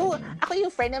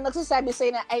yung friend na magsasabi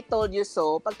sa'yo na I told you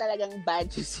so pag talagang bad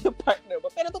news yung partner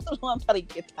mo. Pero tutulungan pa rin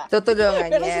kita.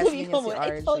 Tutulungan, pero yes. Pero mo,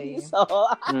 I told you so.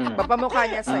 Papamukha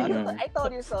niya sa'yo. I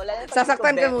told you so.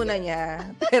 Sasaktan ka muna niya.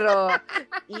 Pero,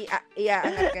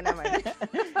 iaangat ka naman.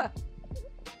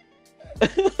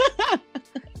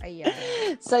 Ayan.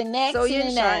 So, next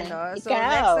yun na. So,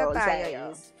 next na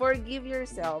tayo is, forgive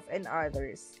yourself and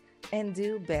others and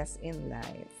do best in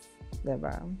life.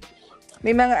 Diba?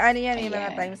 May mga, may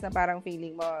mga times na parang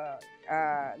feeling mo,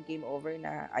 game over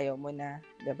na, ayaw mo na,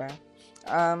 'di ba?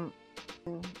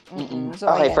 So,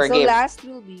 Okay, ayan. forgive. So, last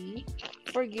will be,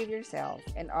 forgive yourself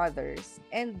and others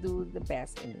and do the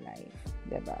best in life.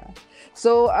 Diba?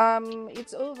 So,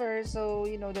 it's over. So,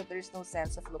 you know that there's no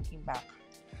sense of looking back.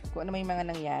 Kung ano may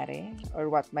mga nangyari or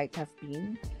what might have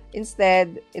been.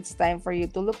 Instead, it's time for you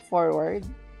to look forward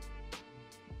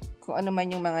kung ano man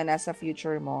yung mga nasa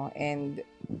future mo, and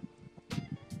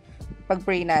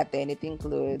pag-pray natin, it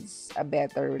includes a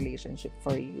better relationship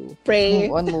for you. Pray.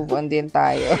 Move on din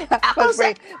tayo. Ako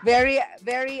Pag-pray, very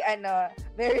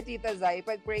Tita Zai,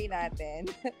 pag-pray natin.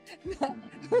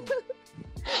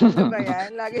 Ano ba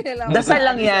yan? Lagi na lang. Dasal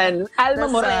lang yan. Alma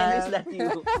Dasal. Moreno, is that you?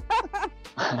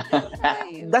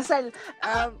 Dasal.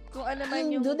 Kung ano man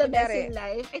yung Do the best kunyari, in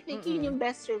life. I think yun yung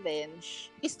best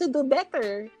revenge is to do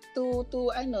better. To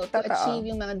Totoo. achieve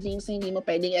yung mga dreams na hindi mo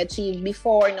pwedeng achieve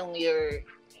before nung you're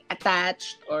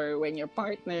attached or when you're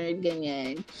partnered,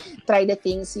 ganyan. Try the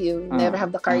things you never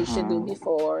have the courage to do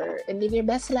before and live your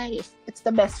best life. It's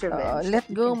the best revenge. let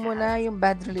that you go can muna have. yung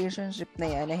bad relationship na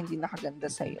yan na hindi nakaganda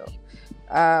sa'yo.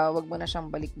 Wag mo na siyang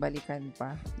balik-balikan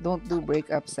pa. Don't do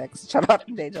breakup sex. Charot,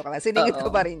 hindi, joke lang. Siningit ko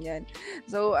pa rin yan.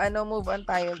 So, move on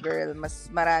tayo, girl.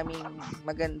 Mas maraming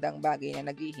magandang bagay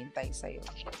na naghihintay sa'yo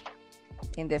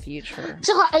in the future.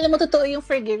 Tsaka, alam mo, totoo yung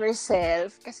forgive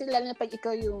yourself. Kasi lalo na pag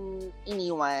ikaw yung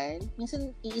iniwan,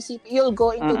 minsan iisip, you'll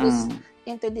go into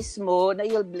this mode na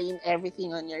you'll blame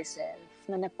everything on yourself.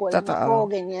 Na nakulang Totoo. ako,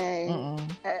 ganyan.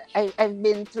 I've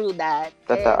been through that.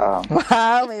 Totoo.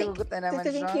 Wow, may hugot na naman I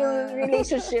think siya. yung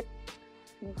relationship,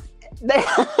 the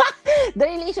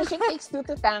relationship takes two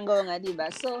to tango nga, di ba?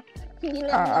 So, hindi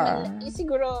lang naman,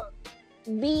 siguro,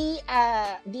 be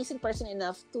a decent person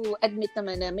enough to admit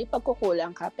naman na may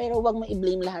pagkukulang ka, pero wag mo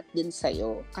i-blame lahat din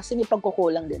sa'yo. Kasi may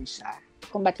pagkukulang din siya.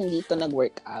 Kung ba't hindi ito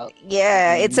nag-work out.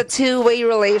 Yeah, it's a two-way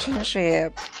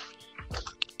relationship.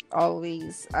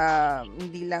 Always.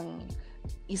 Hindi lang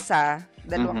isa,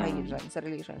 dalawa kayo dyan sa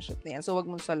relationship na yan. So, wag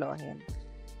mong solohin.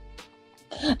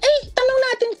 Ay, tanong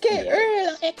natin kay Earl,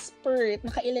 ang expert.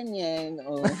 Nakailan yan?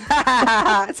 Oh.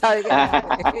 Sorry ka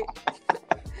natin.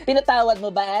 Pinatawad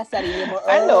mo ba sarili mo?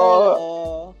 Ano?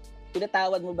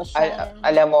 Pinatawad mo ba siya?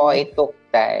 Alam mo, it took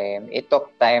time. It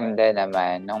took time din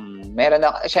naman.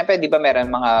 Siyempre, di ba meron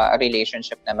mga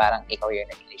relationship na marang ikaw yung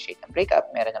nag-initiate ng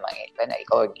breakup. Meron namang iba na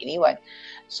ikaw yung iniwan.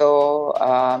 So,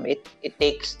 it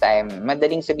takes time.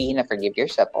 Madaling sabihin na forgive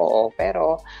yourself. Oo,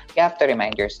 pero you have to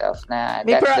remind yourself na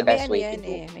that's the best way to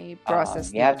do. May process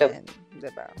you have to,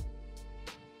 diba?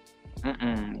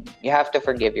 You have to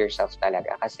forgive yourself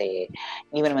talaga kasi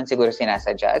hindi mo naman siguro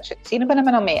sinasadya. Sino ba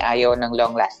naman ang may ayaw ng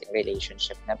long-lasting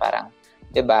relationship na parang,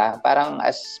 'di ba? Parang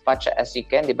as much as you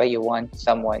can, 'di ba? You want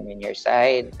someone in your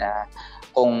side na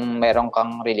kung meron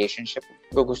kang relationship,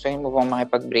 gugustuhin mo bang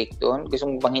makipag-break doon? Gusto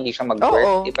mo bang hindi siya mag-work?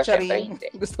 Oo, 'Di ba? Syempre hindi.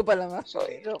 Gusto pa lang. So,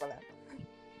 joke lang.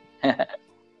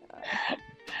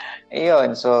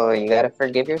 ayun, so you gotta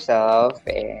forgive yourself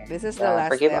and This is the last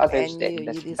forgive step, others and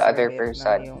din, you the other deserve it,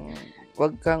 person. no?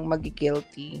 Huwag kang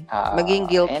mag-guilty. Maging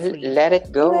And guilt-free. let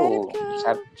it go.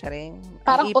 Charing.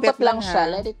 Parang Ipit utot lang ha. siya.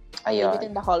 Let it leave it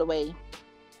in the hallway.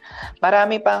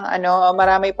 Marami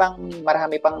pang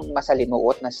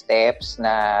masalimuot na steps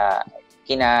na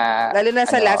Lalo na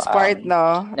sa last part,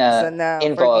 no? na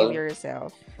involved. Forgive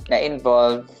yourself. Na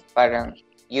involve, parang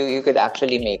you could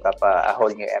actually make up a whole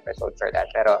new episode for that.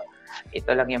 Pero ito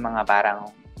lang yung mga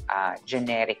parang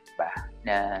generic ba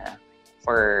na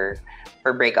for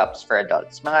breakups for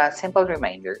adults. Mga simple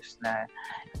reminders na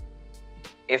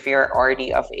if you're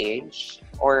already of age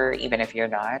or even if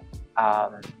you're not,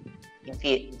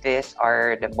 these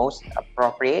are the most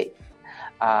appropriate.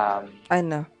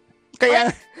 Kaya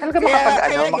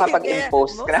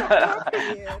makapag-impose ka na.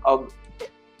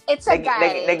 It's a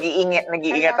guide.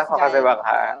 Nag-iingat ako kasi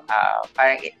baka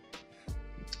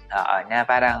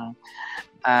parang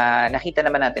nakita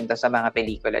naman natin to sa mga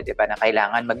pelikula, di ba, na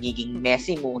kailangan magiging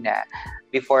messy muna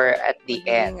before at the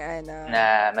end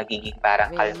na magiging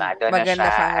parang kalmado na siya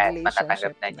at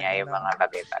matatanggap na niya yung mga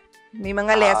kabitan. May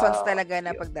mga lessons talaga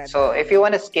na pagdadaan. So, if you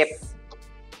wanna skip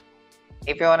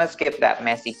that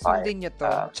messy part, sundin nyo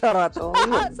to. Charot.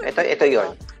 ito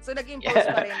yun. So, nag-impose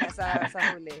pa rin sa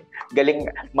huli.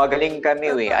 Magaling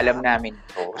kami, alam namin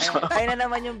to. So, tayo na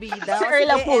naman yung bida. Si Earl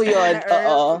lang po yun.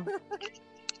 Oo.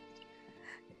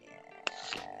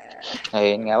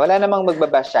 Ayun nga, wala namang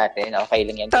magbabash sa atin. Okay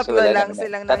lang yan. Tatlo lang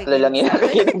silang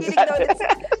nakikinig sa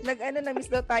atin. Na-miss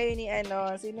daw tayo ni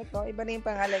sino to? Iba na yung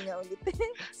pangalan niya ulit.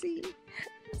 si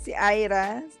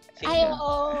Ira. Ay,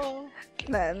 oo.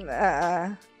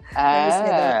 Na-miss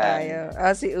niya daw tayo.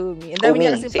 Si Umi. Ang dami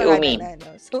niya kasi pangalan.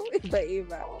 So,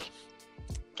 iba-iba.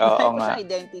 Oo Wala pa nga. siyang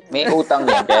identity. May utang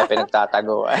yan, kaya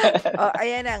pinagtataguan. Oh,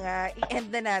 ayan na nga.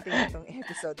 I-end na natin itong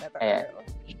episode na to. Ayan.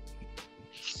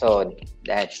 So,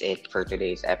 that's it for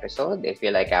today's episode. If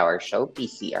you like our show,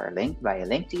 please see our link via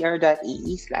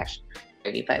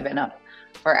linktr.ee/35 and up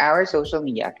for our social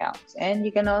media accounts. And you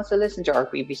can also listen to our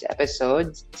previous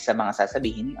episodes sa mga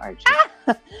sasabihin ni RJ.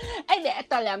 Ay, di,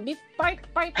 ito lang. Part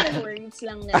ng words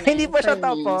lang na. Hindi pa siya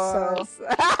for me. tapos. So,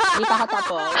 hindi pa ako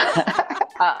tapos.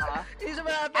 Oo. Hindi siya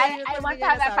pa I want to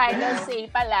have a final say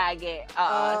palagi.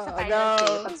 Oo, sa final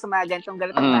say. Pag sumagan tong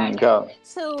ganitong bagay. Go.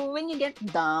 So, when you get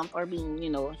dumped or being,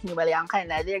 hiniwalayan ka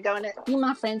na, yung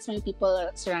mga friends, mga people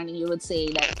surrounding you would say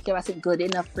that he wasn't good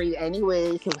enough for you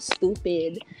anyway, he was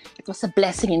stupid, it was a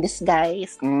blessing in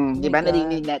disguise. Di ba?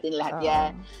 Narinig natin lahat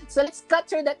yan. So, let's cut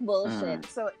through that bullshit.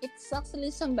 So, it sucks to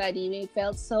lose somebody when you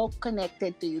felt so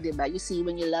connected to you, di ba? You see,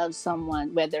 when you love someone,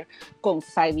 whether kung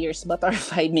 5 years ba or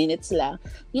 5 minutes lang,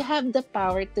 you have the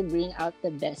power to bring out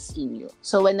the best in you.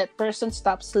 So when that person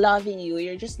stops loving you,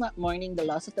 you're just not mourning the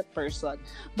loss of the person,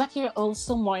 but you're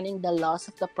also mourning the loss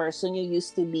of the person you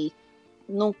used to be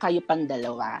nung kayo pang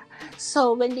dalawa.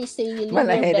 So when they say you live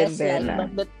your best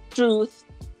life, but the truth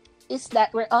is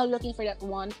that we're all looking for that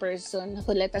one person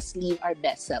who let us live our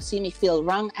best selves. So you may feel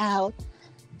wrung out,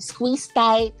 squeezed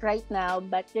tight right now,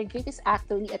 but your grief is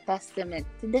actually a testament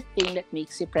to the thing that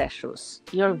makes you precious,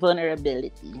 your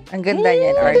vulnerability. Ang ganda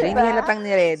niyan, RJ. Hindi Diba? halatang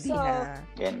ni-ready So, na.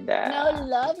 Ganda. Now,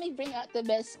 love may bring out the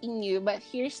best in you, but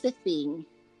here's the thing.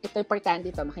 Ito,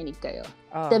 importante ito, makinig kayo.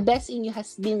 Oh. The best in you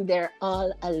has been there all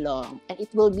along, and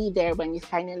it will be there when you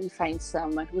finally find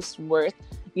someone who's worth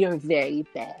your very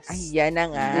best. Ayan na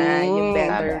nga. Yung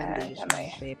better Tama,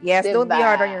 relationship. Yes, don't be Diba?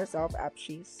 hard on yourself,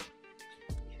 Apshis.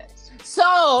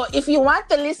 So, if you want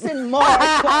to listen more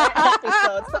to our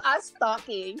episodes, to us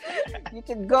talking, you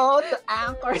can go to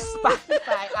Anchor,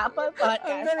 Spotify, Apple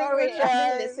Podcasts, or wherever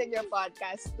you listen your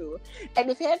podcast to. And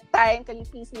if you have time, can you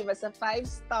please leave us a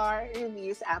 5-star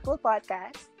review sa Apple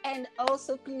Podcasts? And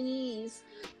also, please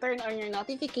turn on your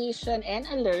notification and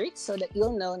alerts so that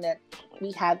you'll know that we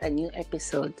have a new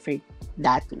episode for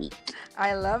that week.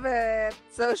 I love it.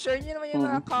 So, share nyo naman yung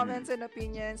mga comments and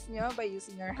opinions nyo by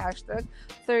using our hashtag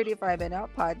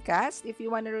 35NL podcast. If you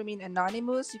want to remain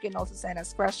anonymous, you can also send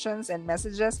us questions and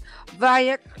messages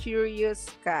via Curious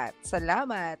Cat.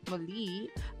 Salamat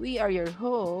muli. We are your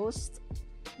host.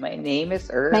 My name is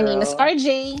Earl. My name is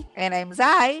RJ. And I'm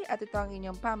Zai. At ito ang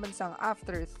inyong pambansang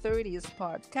After 30s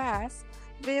podcast.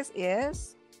 This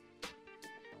is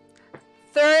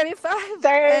 35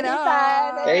 and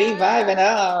up. 35 and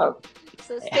up.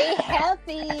 So stay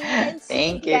healthy. And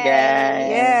Thank you, guys.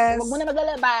 Yes. Huwag mo na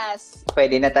maglalabas.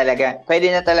 Pwede na talaga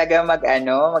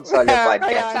mag-solo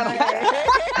podcast.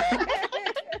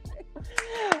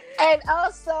 And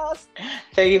also,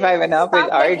 35 and up with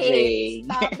stop the RJ. hate.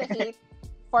 Stop the hate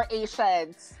for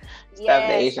Asians. Stop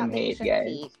the Asian hate,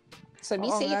 guys. So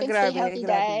be Oo safe nga, and grabe, stay healthy, grabe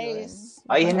guys.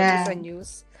 yun. Oh, yun na. Sa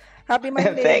news. Happy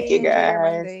Monday. Thank you, Enjoy your guys.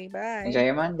 Monday. Bye. Enjoy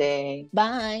your Monday.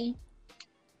 Bye.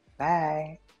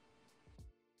 Bye.